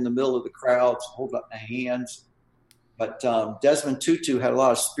walked in the middle of the crowds, hold up my hands. But Desmond Tutu had a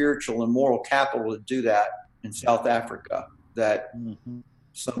lot of spiritual and moral capital to do that in South Africa that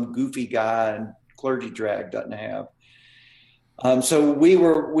some goofy guy in clergy drag doesn't have. So we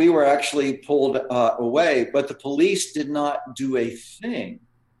were actually pulled away, but the police did not do a thing.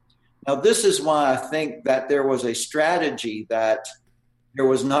 Now, this is why I think that there was a strategy that there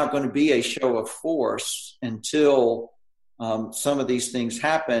was not going to be a show of force until some of these things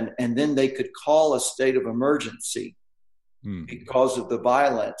happen, and then they could call a state of emergency because of the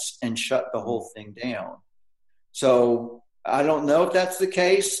violence and shut the whole thing down. So I don't know if that's the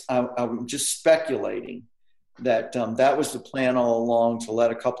case. I'm just speculating that that was the plan all along, to let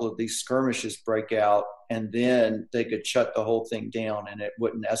a couple of these skirmishes break out, and then they could shut the whole thing down and it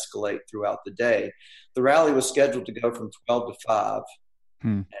wouldn't escalate throughout the day. The rally was scheduled to go from 12 to 5.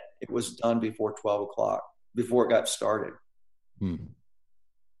 It was done before 12 o'clock, before it got started.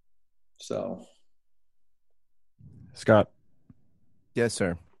 So, Scott. Yes,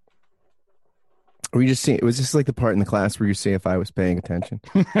 sir. Were you just seeing? Was this like the part in the class where you say if I was paying attention?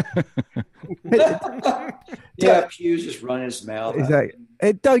 yeah, Pugh's just running his mouth. Exactly.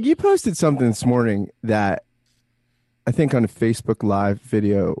 Hey, Doug, you posted something this morning that I think on a Facebook Live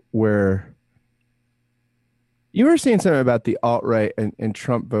video where you were saying something about the alt-right and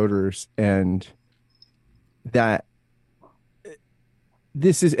Trump voters, and that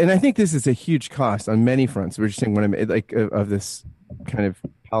this is, and I think this is a huge cost on many fronts. We're just saying when I'm like of this kind of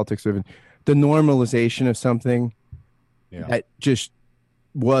politics of the normalization of something that just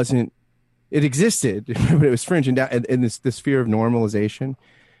wasn't, it existed, but it was fringe and down in this fear of normalization.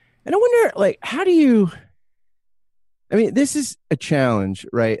 And I wonder, like, how do you, I mean, this is a challenge,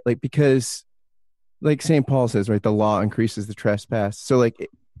 right? Like, because like St. Paul says, right, the law increases the trespass. So like,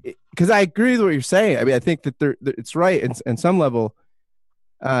 because I agree with what you're saying. I mean, I think that it's right. And some level,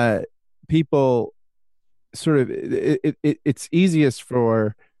 people sort of, it's easiest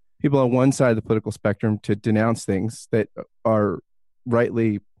for people on one side of the political spectrum to denounce things that are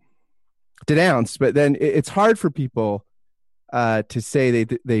rightly denounced, but then it's hard for people to say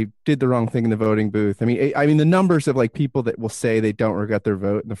they did the wrong thing in the voting booth. I mean, the numbers of like people that will say they don't regret their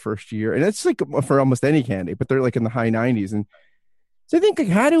vote in the first year, and it's like for almost any candidate, but they're like in the high 90s. And so I think, like,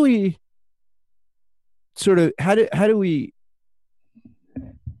 how do we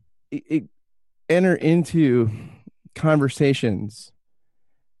enter into conversations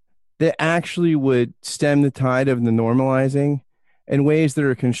that actually would stem the tide of the normalizing in ways that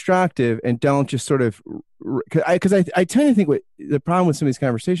are constructive and don't just sort of, because I tend to think what the problem with some of these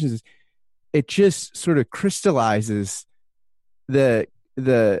conversations is it just sort of crystallizes or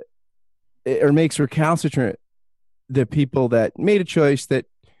makes recalcitrant the people that made a choice that,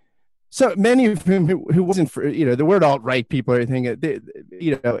 so many of whom who wasn't for, the word alt-right people or anything, it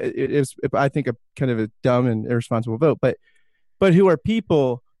is, I think, a kind of a dumb and irresponsible vote, but who are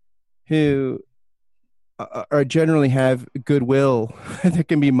people who are generally have goodwill that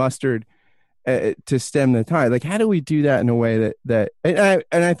can be mustered to stem the tide. Like, how do we do that in a way that and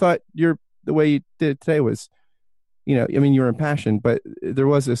I thought the way you did it today was, I mean, you were impassioned, but there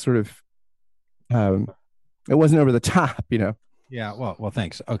was a sort of, it wasn't over the top, Yeah. Well,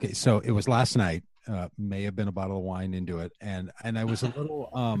 thanks. Okay. So it was last night may have been a bottle of wine into it, and I was a little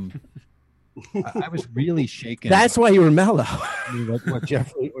I was really shaken. That's why you were mellow. I mean, what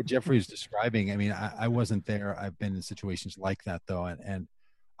Jeffrey is describing. I mean, I wasn't there. I've been in situations like that though, and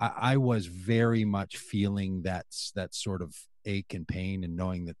I was very much feeling that sort of ache and pain, and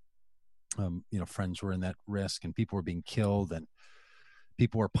knowing that friends were in that risk, and people were being killed, and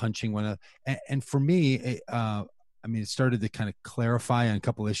people were punching one another. And for me, I mean, it started to kind of clarify on a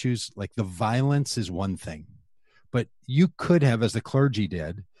couple issues. Like, the violence is one thing, but you could have, as the clergy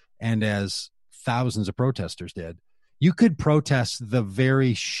did, and as thousands of protesters did, you could protest the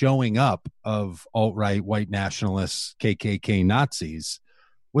very showing up of alt-right white nationalists, KKK Nazis,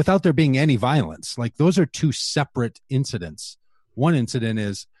 without there being any violence. Like, those are two separate incidents. One incident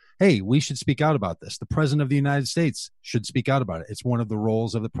is, hey, we should speak out about this. The president of the United States should speak out about it. It's one of the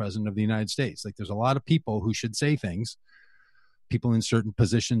roles of the president of the United States. Like, there's a lot of people who should say things. People in certain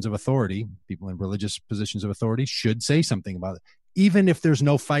positions of authority, people in religious positions of authority, should say something about it. Even if there's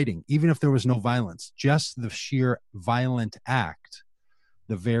no fighting, even if there was no violence, just the sheer violent act,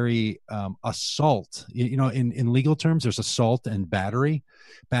 the very assault, in legal terms, there's assault and battery.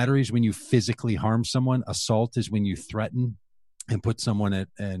 Battery is when you physically harm someone. Assault is when you threaten and put someone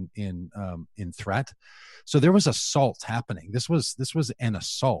in threat. So there was assault happening. This was an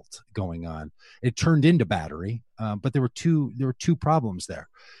assault going on. It turned into battery, but there were two problems there.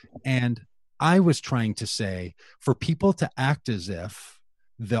 And I was trying to say, for people to act as if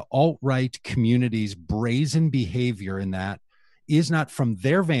the alt-right community's brazen behavior in that is not, from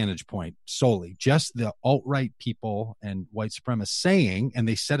their vantage point solely, just the alt-right people and white supremacists saying, and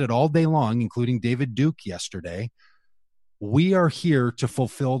they said it all day long, including David Duke yesterday, we are here to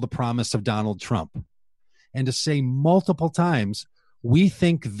fulfill the promise of Donald Trump. And to say multiple times, we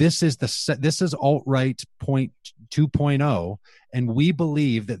think this is alt-right 2.0, and we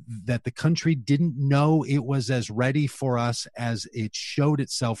believe that the country didn't know it was as ready for us as it showed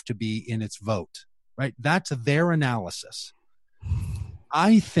itself to be in its vote, right? That's their analysis.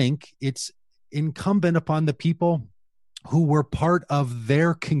 I think it's incumbent upon the people who were part of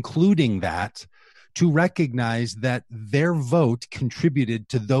their concluding that to recognize that their vote contributed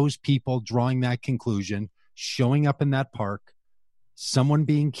to those people drawing that conclusion, showing up in that park, someone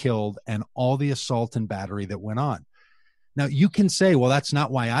being killed, and all the assault and battery that went on. Now, you can say, well, that's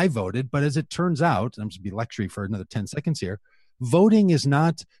not why I voted. But as it turns out, I'm just be lecturing for another 10 seconds here, voting is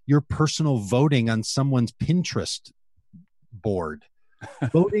not your personal voting on someone's Pinterest board.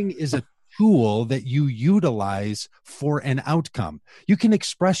 Voting is a tool that you utilize for an outcome. You can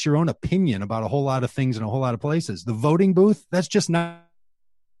express your own opinion about a whole lot of things in a whole lot of places. The voting booth, that's just not.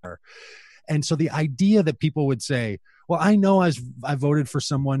 And so the idea that people would say, well, I know I voted for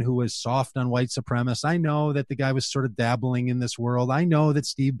someone who was soft on white supremacists. I know that the guy was sort of dabbling in this world. I know that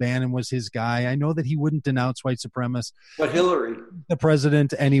Steve Bannon was his guy. I know that he wouldn't denounce white supremacists. But Hillary, the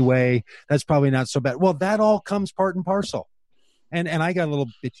president anyway, that's probably not so bad. Well, that all comes part and parcel. And I got a little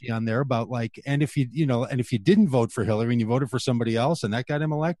bitchy on there about and if you didn't vote for Hillary and you voted for somebody else and that got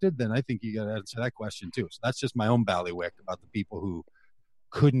him elected, then I think you got to answer that question too. So that's just my own ballywick about the people who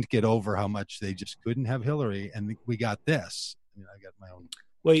couldn't get over how much they just couldn't have Hillary, and we got this. I got my own.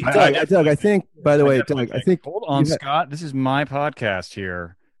 Wait, Doug, I think, by the way, Doug, I think. Hold on, Scott. This is my podcast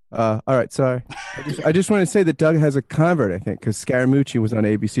here. All right, sorry. I just want to say that Doug has a convert, I think, because Scaramucci was on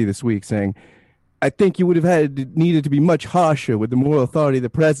ABC this week saying, I think you would have needed to be much harsher with the moral authority of the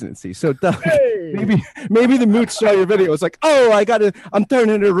presidency. So, Doug, maybe the mooch saw your video. It's like, oh, I'm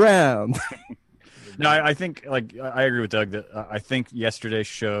turning it around. No, I think, I agree with Doug that I think yesterday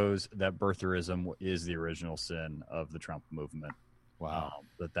shows that birtherism is the original sin of the Trump movement. Wow.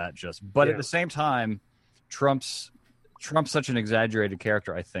 But at the same time, Trump's such an exaggerated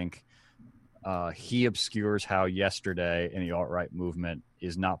character, I think. He obscures how yesterday in the alt-right movement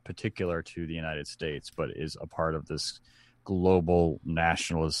is not particular to the United States, but is a part of this global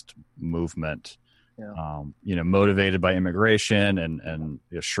nationalist movement, motivated by immigration and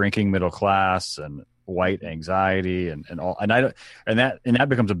shrinking middle class and white anxiety and all. And that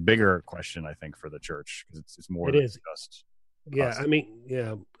becomes a bigger question, I think, for the church, because it's more than just.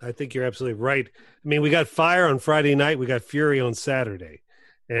 Yeah, I think you're absolutely right. I mean, we got fire on Friday night, we got fury on Saturday,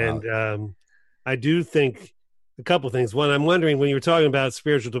 and I do think a couple of things. One, I'm wondering, when you were talking about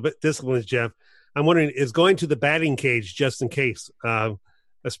spiritual disciplines, Jeff, I'm wondering, is going to the batting cage just in case a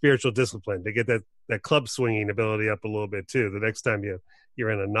spiritual discipline to get that club swinging ability up a little bit too, the next time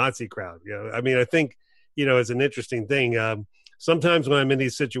you're in a Nazi crowd? I mean, I think, it's an interesting thing. Sometimes when I'm in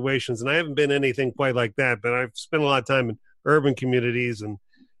these situations, and I haven't been anything quite like that, but I've spent a lot of time in urban communities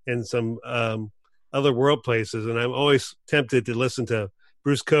and some other world places, and I'm always tempted to listen to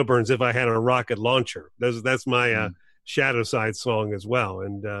Bruce Coburn's "If I Had a Rocket Launcher." That's my Shadow Side song as well.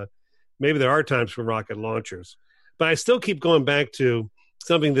 And maybe there are times for rocket launchers, but I still keep going back to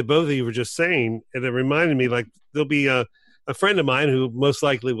something that both of you were just saying, and it reminded me, like, there'll be a friend of mine who most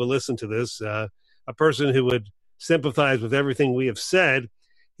likely will listen to this, a person who would sympathize with everything we have said.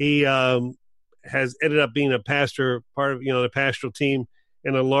 He has ended up being a pastor, part of the pastoral team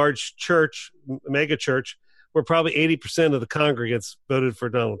in a large church, mega church, where probably 80% of the congregants voted for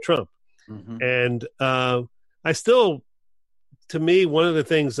Donald Trump. Mm-hmm. And I still, to me, one of the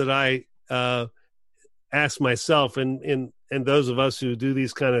things that I ask myself and those of us who do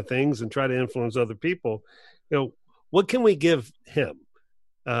these kind of things and try to influence other people, what can we give him?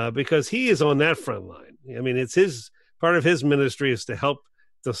 Because he is on that front line. I mean, it's part of his ministry is to help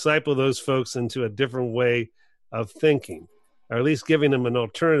disciple those folks into a different way of thinking, or at least giving them an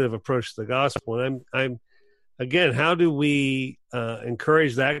alternative approach to the gospel. And I'm again, how do we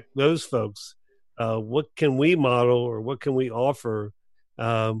encourage those folks? What can we model, or what can we offer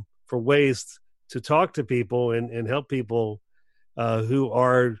for ways to talk to people and help people who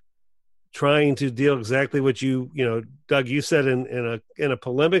are trying to deal exactly what Doug, you said in a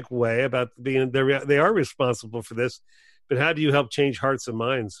polemic way about being they are responsible for this, but how do you help change hearts and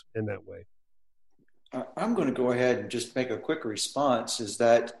minds in that way? I'm going to go ahead and just make a quick response. Is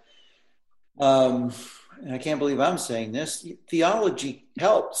that, and I can't believe I'm saying this, theology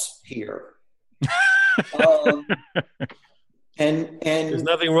helps here. And there's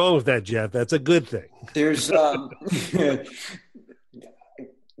nothing wrong with that, Jeff. That's a good thing. There's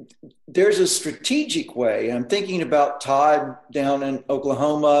a strategic way. I'm thinking about Todd down in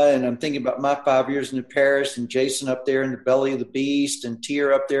Oklahoma, and I'm thinking about my 5 years in Paris, and Jason up there in the belly of the beast, and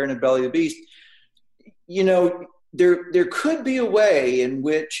Tier up there in the belly of the beast. There could be a way in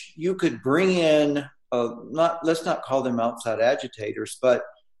which you could bring in let's not call them outside agitators, but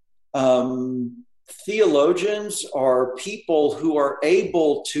theologians are people who are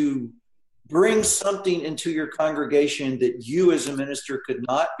able to bring something into your congregation that you as a minister could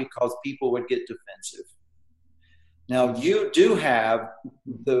not, because people would get defensive. Now, you do have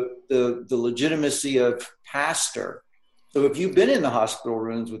the legitimacy of pastor. So if you've been in the hospital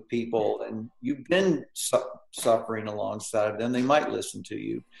rooms with people and you've been suffering alongside of them, they might listen to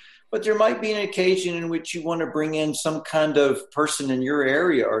you. But there might be an occasion in which you want to bring in some kind of person in your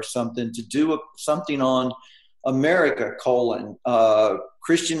area or something to do something on America,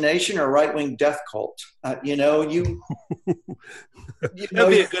 Christian nation or right-wing death cult. That'd be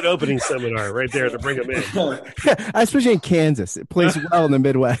a good opening seminar right there to bring them in. Especially in Kansas. It plays well in the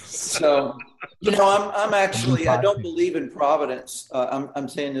Midwest. So, I'm actually, I don't believe in providence. I'm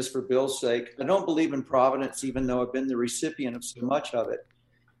saying this for Bill's sake. I don't believe in providence, even though I've been the recipient of so much of it.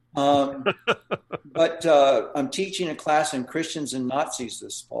 But I'm teaching a class in Christians and Nazis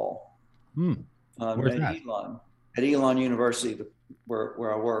this fall. Where's that? At Elon University,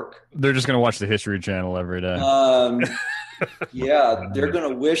 where I work. They're just going to watch the History Channel every day. Yeah, they're going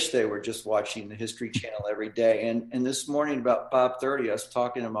to wish they were just watching the History Channel every day. And this morning about 5:30, I was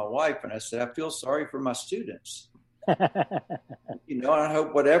talking to my wife, and I said, I feel sorry for my students. I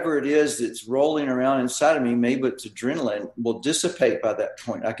hope whatever it is that's rolling around inside of me, maybe it's adrenaline, will dissipate by that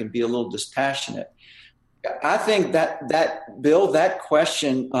point. I can be a little dispassionate. I think that Bill, that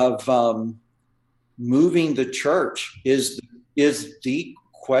question of moving the church is the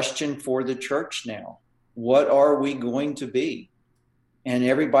question for the church now. What are we going to be? And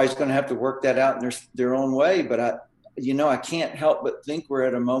everybody's going to have to work that out in their own way. But I can't help but think we're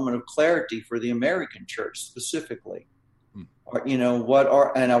at a moment of clarity for the American church specifically. And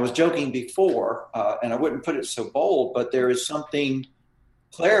I was joking before, and I wouldn't put it so bold, but there is something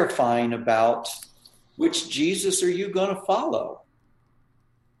clarifying about which Jesus are you going to follow?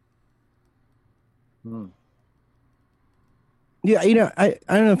 Yeah, I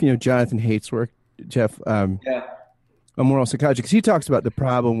don't know if you know Jonathan Haidt's work, Jeff. A moral psychology, because he talks about the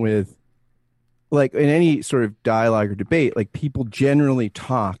problem with, like, in any sort of dialogue or debate, like, people generally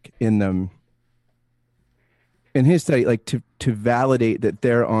talk in them. In his study, like, to validate that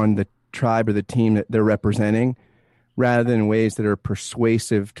they're on the tribe or the team that they're representing, rather than in ways that are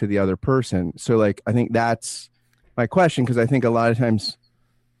persuasive to the other person. So, like, I think that's my question, because I think a lot of times,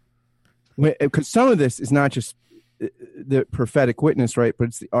 because some of this is not just the prophetic witness, right? But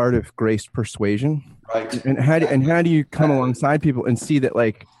it's the art of grace persuasion, right? And how do you come alongside people and see that,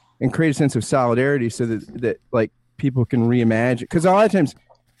 like, and create a sense of solidarity, so that like people can reimagine? Because a lot of times,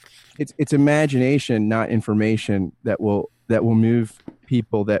 it's imagination, not information, that will move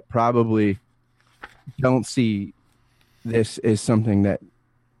people that probably don't see this as something that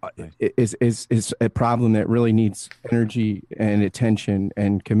is a problem that really needs energy and attention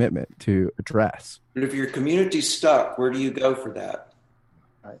and commitment to address. But if your community's stuck, where do you go for that?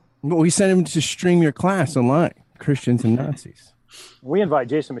 Well, we send them to stream your class online, Christians and Nazis. We invite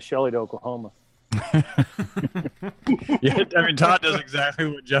Jason Michele to Oklahoma. Yeah, I mean, Todd does exactly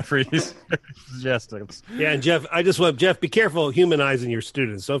what Jeffrey's suggesting. Yeah, and Jeff, I just want Jeff, be careful humanizing your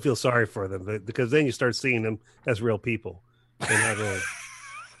students. Don't feel sorry for them, because then you start seeing them as real people. They're not really.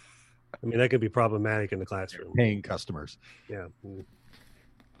 I mean, that could be problematic in the classroom. Paying customers. Yeah.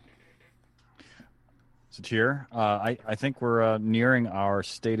 So, Tier, I think we're nearing our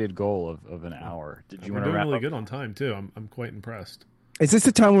stated goal of an hour. Did you want to wrap really up? good on time too? I'm quite impressed. Is this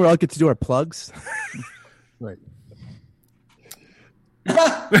the time where we all get to do our plugs? Right.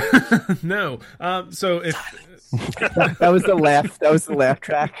 No. So if that was the laugh. That was the laugh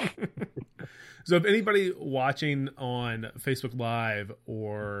track. So if anybody watching on Facebook Live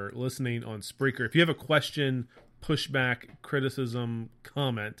or listening on Spreaker, if you have a question, pushback, criticism,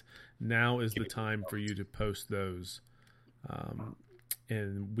 comment, now is the time for you to post those.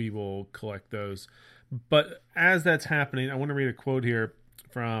 And we will collect those. But as that's happening, I want to read a quote here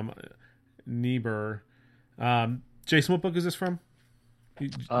from Niebuhr. Jason, what book is this from? You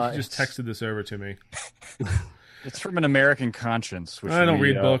just texted this over to me. It's from An American Conscience. Which I don't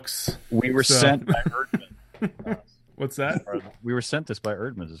read books. We were sent by Erdman. What's that? We were sent this by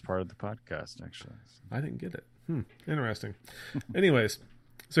Erdman as part of the podcast, actually. I didn't get it. Interesting. Anyways,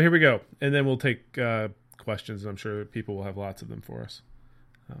 so here we go. And then we'll take questions, and I'm sure people will have lots of them for us.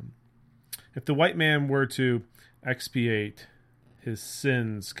 If the white man were to expiate his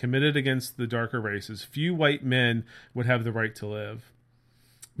sins committed against the darker races, few white men would have the right to live.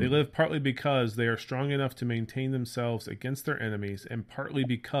 They live partly because they are strong enough to maintain themselves against their enemies, and partly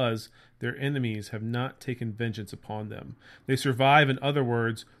because their enemies have not taken vengeance upon them. They survive, in other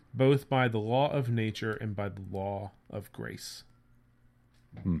words, both by the law of nature and by the law of grace.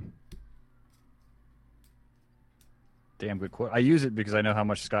 Damn good quote. I use it because I know how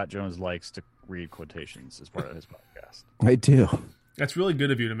much Scott Jones likes to read quotations as part of his podcast. I do. That's really good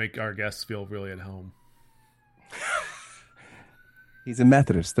of you to make our guests feel really at home. He's a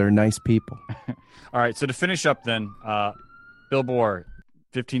Methodist. They're nice people. All right. So to finish up then, Bill Bohr,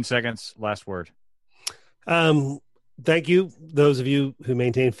 15 seconds, last word. Thank you, those of you who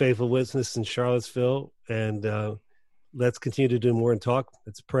maintain faithful witness in Charlottesville. And let's continue to do more and talk.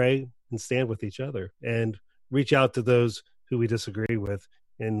 Let's pray and stand with each other and reach out to those who we disagree with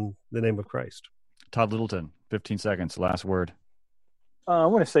in the name of Christ. Todd Littleton, 15 seconds, last word. I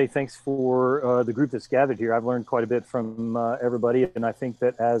want to say thanks for the group that's gathered here. I've learned quite a bit from everybody, and I think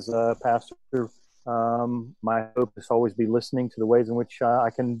that as a pastor, my hope is to always be listening to the ways in which I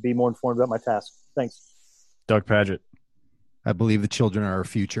can be more informed about my task. Thanks. Doug Paget. I believe the children are our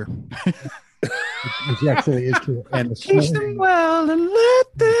future. Which actually is true. And teach them well and let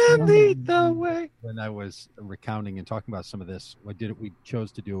them lead the way. When I was recounting and talking about some of this, we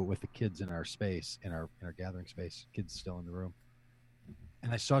chose to do it with the kids in our space, in our gathering space, kids still in the room.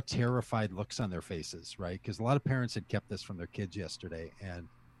 And I saw terrified looks on their faces, right? Because a lot of parents had kept this from their kids yesterday. And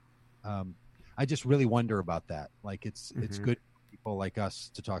I just really wonder about that. Like it's good for people like us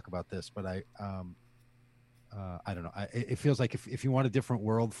to talk about this, but I don't know. It feels like if you want a different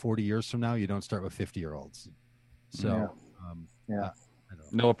world 40 years from now, you don't start with 50-year-olds. So, yeah. I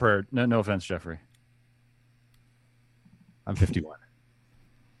don't know. No offense, Jeffrey. I'm 51.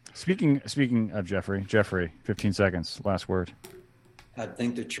 Speaking of Jeffrey, 15 seconds, last word. I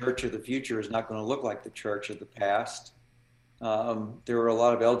think the church of the future is not going to look like the church of the past. There were a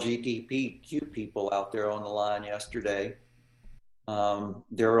lot of LGBTQ people out there on the line yesterday.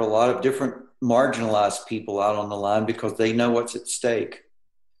 There are a lot of different marginalized people out on the line because they know what's at stake.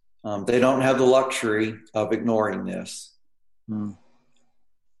 They don't have the luxury of ignoring this.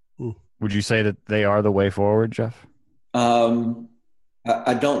 Would you say that they are the way forward, Jeff?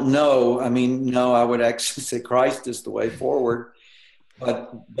 I don't know. I mean, no, I would actually say Christ is the way forward.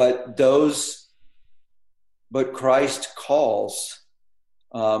 But Christ calls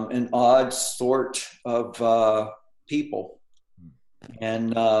an odd sort of people.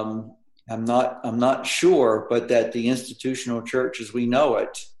 And I'm not sure, but that the institutional church as we know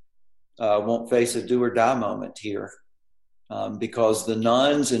it won't face a do or die moment here, because the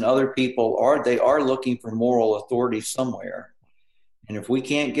nuns and other people are looking for moral authority somewhere, and if we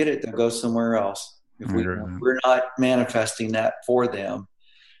can't get it, they'll go somewhere else. If we're not manifesting that for them,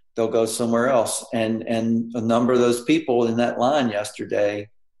 they'll go somewhere else. And a number of those people in that line yesterday,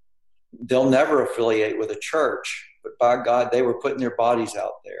 they'll never affiliate with a church. But by God, they were putting their bodies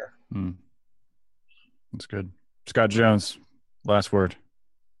out there. That's good. Scott Jones, last word.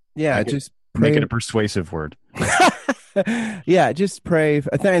 Yeah, just pray. Make it a persuasive word. Yeah, just pray.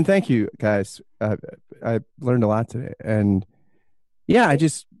 And thank you, guys. I learned a lot today. And yeah, I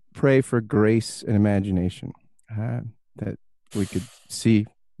just pray for grace and imagination, that we could see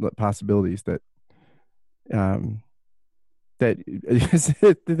possibilities that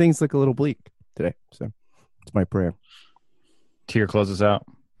the things look a little bleak today. So it's my prayer. Tier closes out.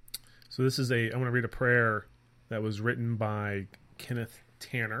 So this is I'm going to read a prayer that was written by Kenneth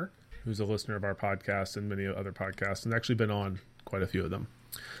Tanner, who's a listener of our podcast and many other podcasts, and actually been on quite a few of them.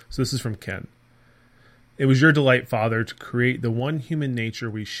 So this is from Ken. It was your delight, Father, to create the one human nature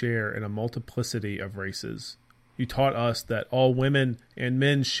we share in a multiplicity of races. You taught us that all women and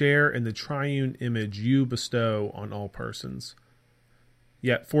men share in the triune image you bestow on all persons.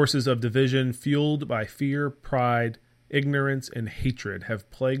 Yet forces of division fueled by fear, pride, ignorance, and hatred have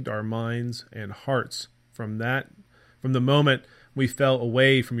plagued our minds and hearts from the moment we fell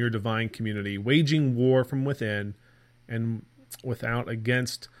away from your divine community, waging war from within and without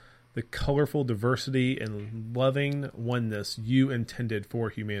against the colorful diversity and loving oneness you intended for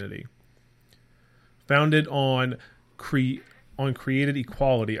humanity. Founded on created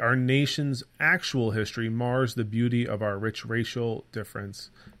equality, our nation's actual history mars the beauty of our rich racial difference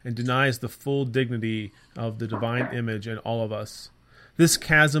and denies the full dignity of the divine image in all of us. This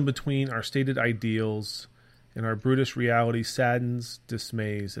chasm between our stated ideals and our brutish reality saddens,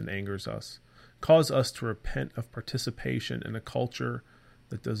 dismays, and angers us. Cause us to repent of participation in a culture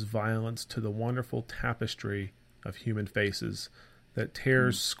that does violence to the wonderful tapestry of human faces, that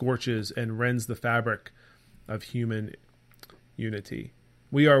tears, scorches, and rends the fabric of human unity.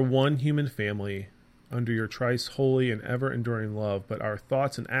 We are one human family under your thrice holy and ever-enduring love, but our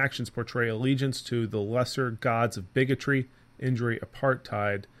thoughts and actions portray allegiance to the lesser gods of bigotry, injury,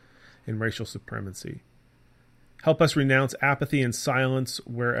 apartheid, and racial supremacy. Help us renounce apathy and silence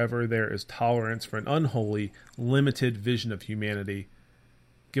wherever there is tolerance for an unholy, limited vision of humanity.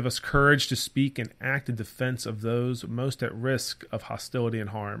 Give us courage to speak and act in defense of those most at risk of hostility and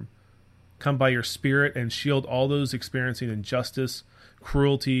harm. Come by your Spirit and shield all those experiencing injustice,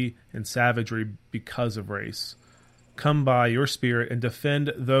 cruelty, and savagery because of race. Come by your Spirit and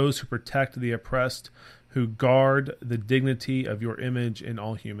defend those who protect the oppressed, who guard the dignity of your image in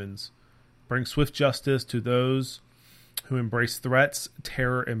all humans. Bring swift justice to those who embrace threats,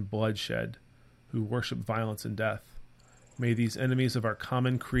 terror, and bloodshed, who worship violence and death. May these enemies of our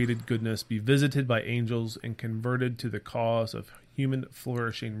common created goodness be visited by angels and converted to the cause of human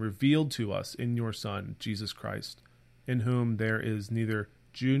flourishing revealed to us in your Son, Jesus Christ, in whom there is neither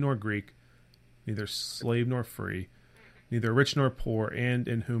Jew nor Greek, neither slave nor free, neither rich nor poor, and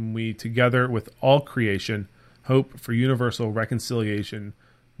in whom we, together with all creation, hope for universal reconciliation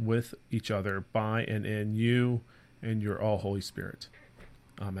with each other by and in you and your all Holy Spirit.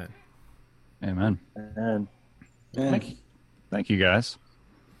 Amen. Amen. And Thank you, guys.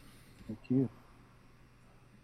 thank you.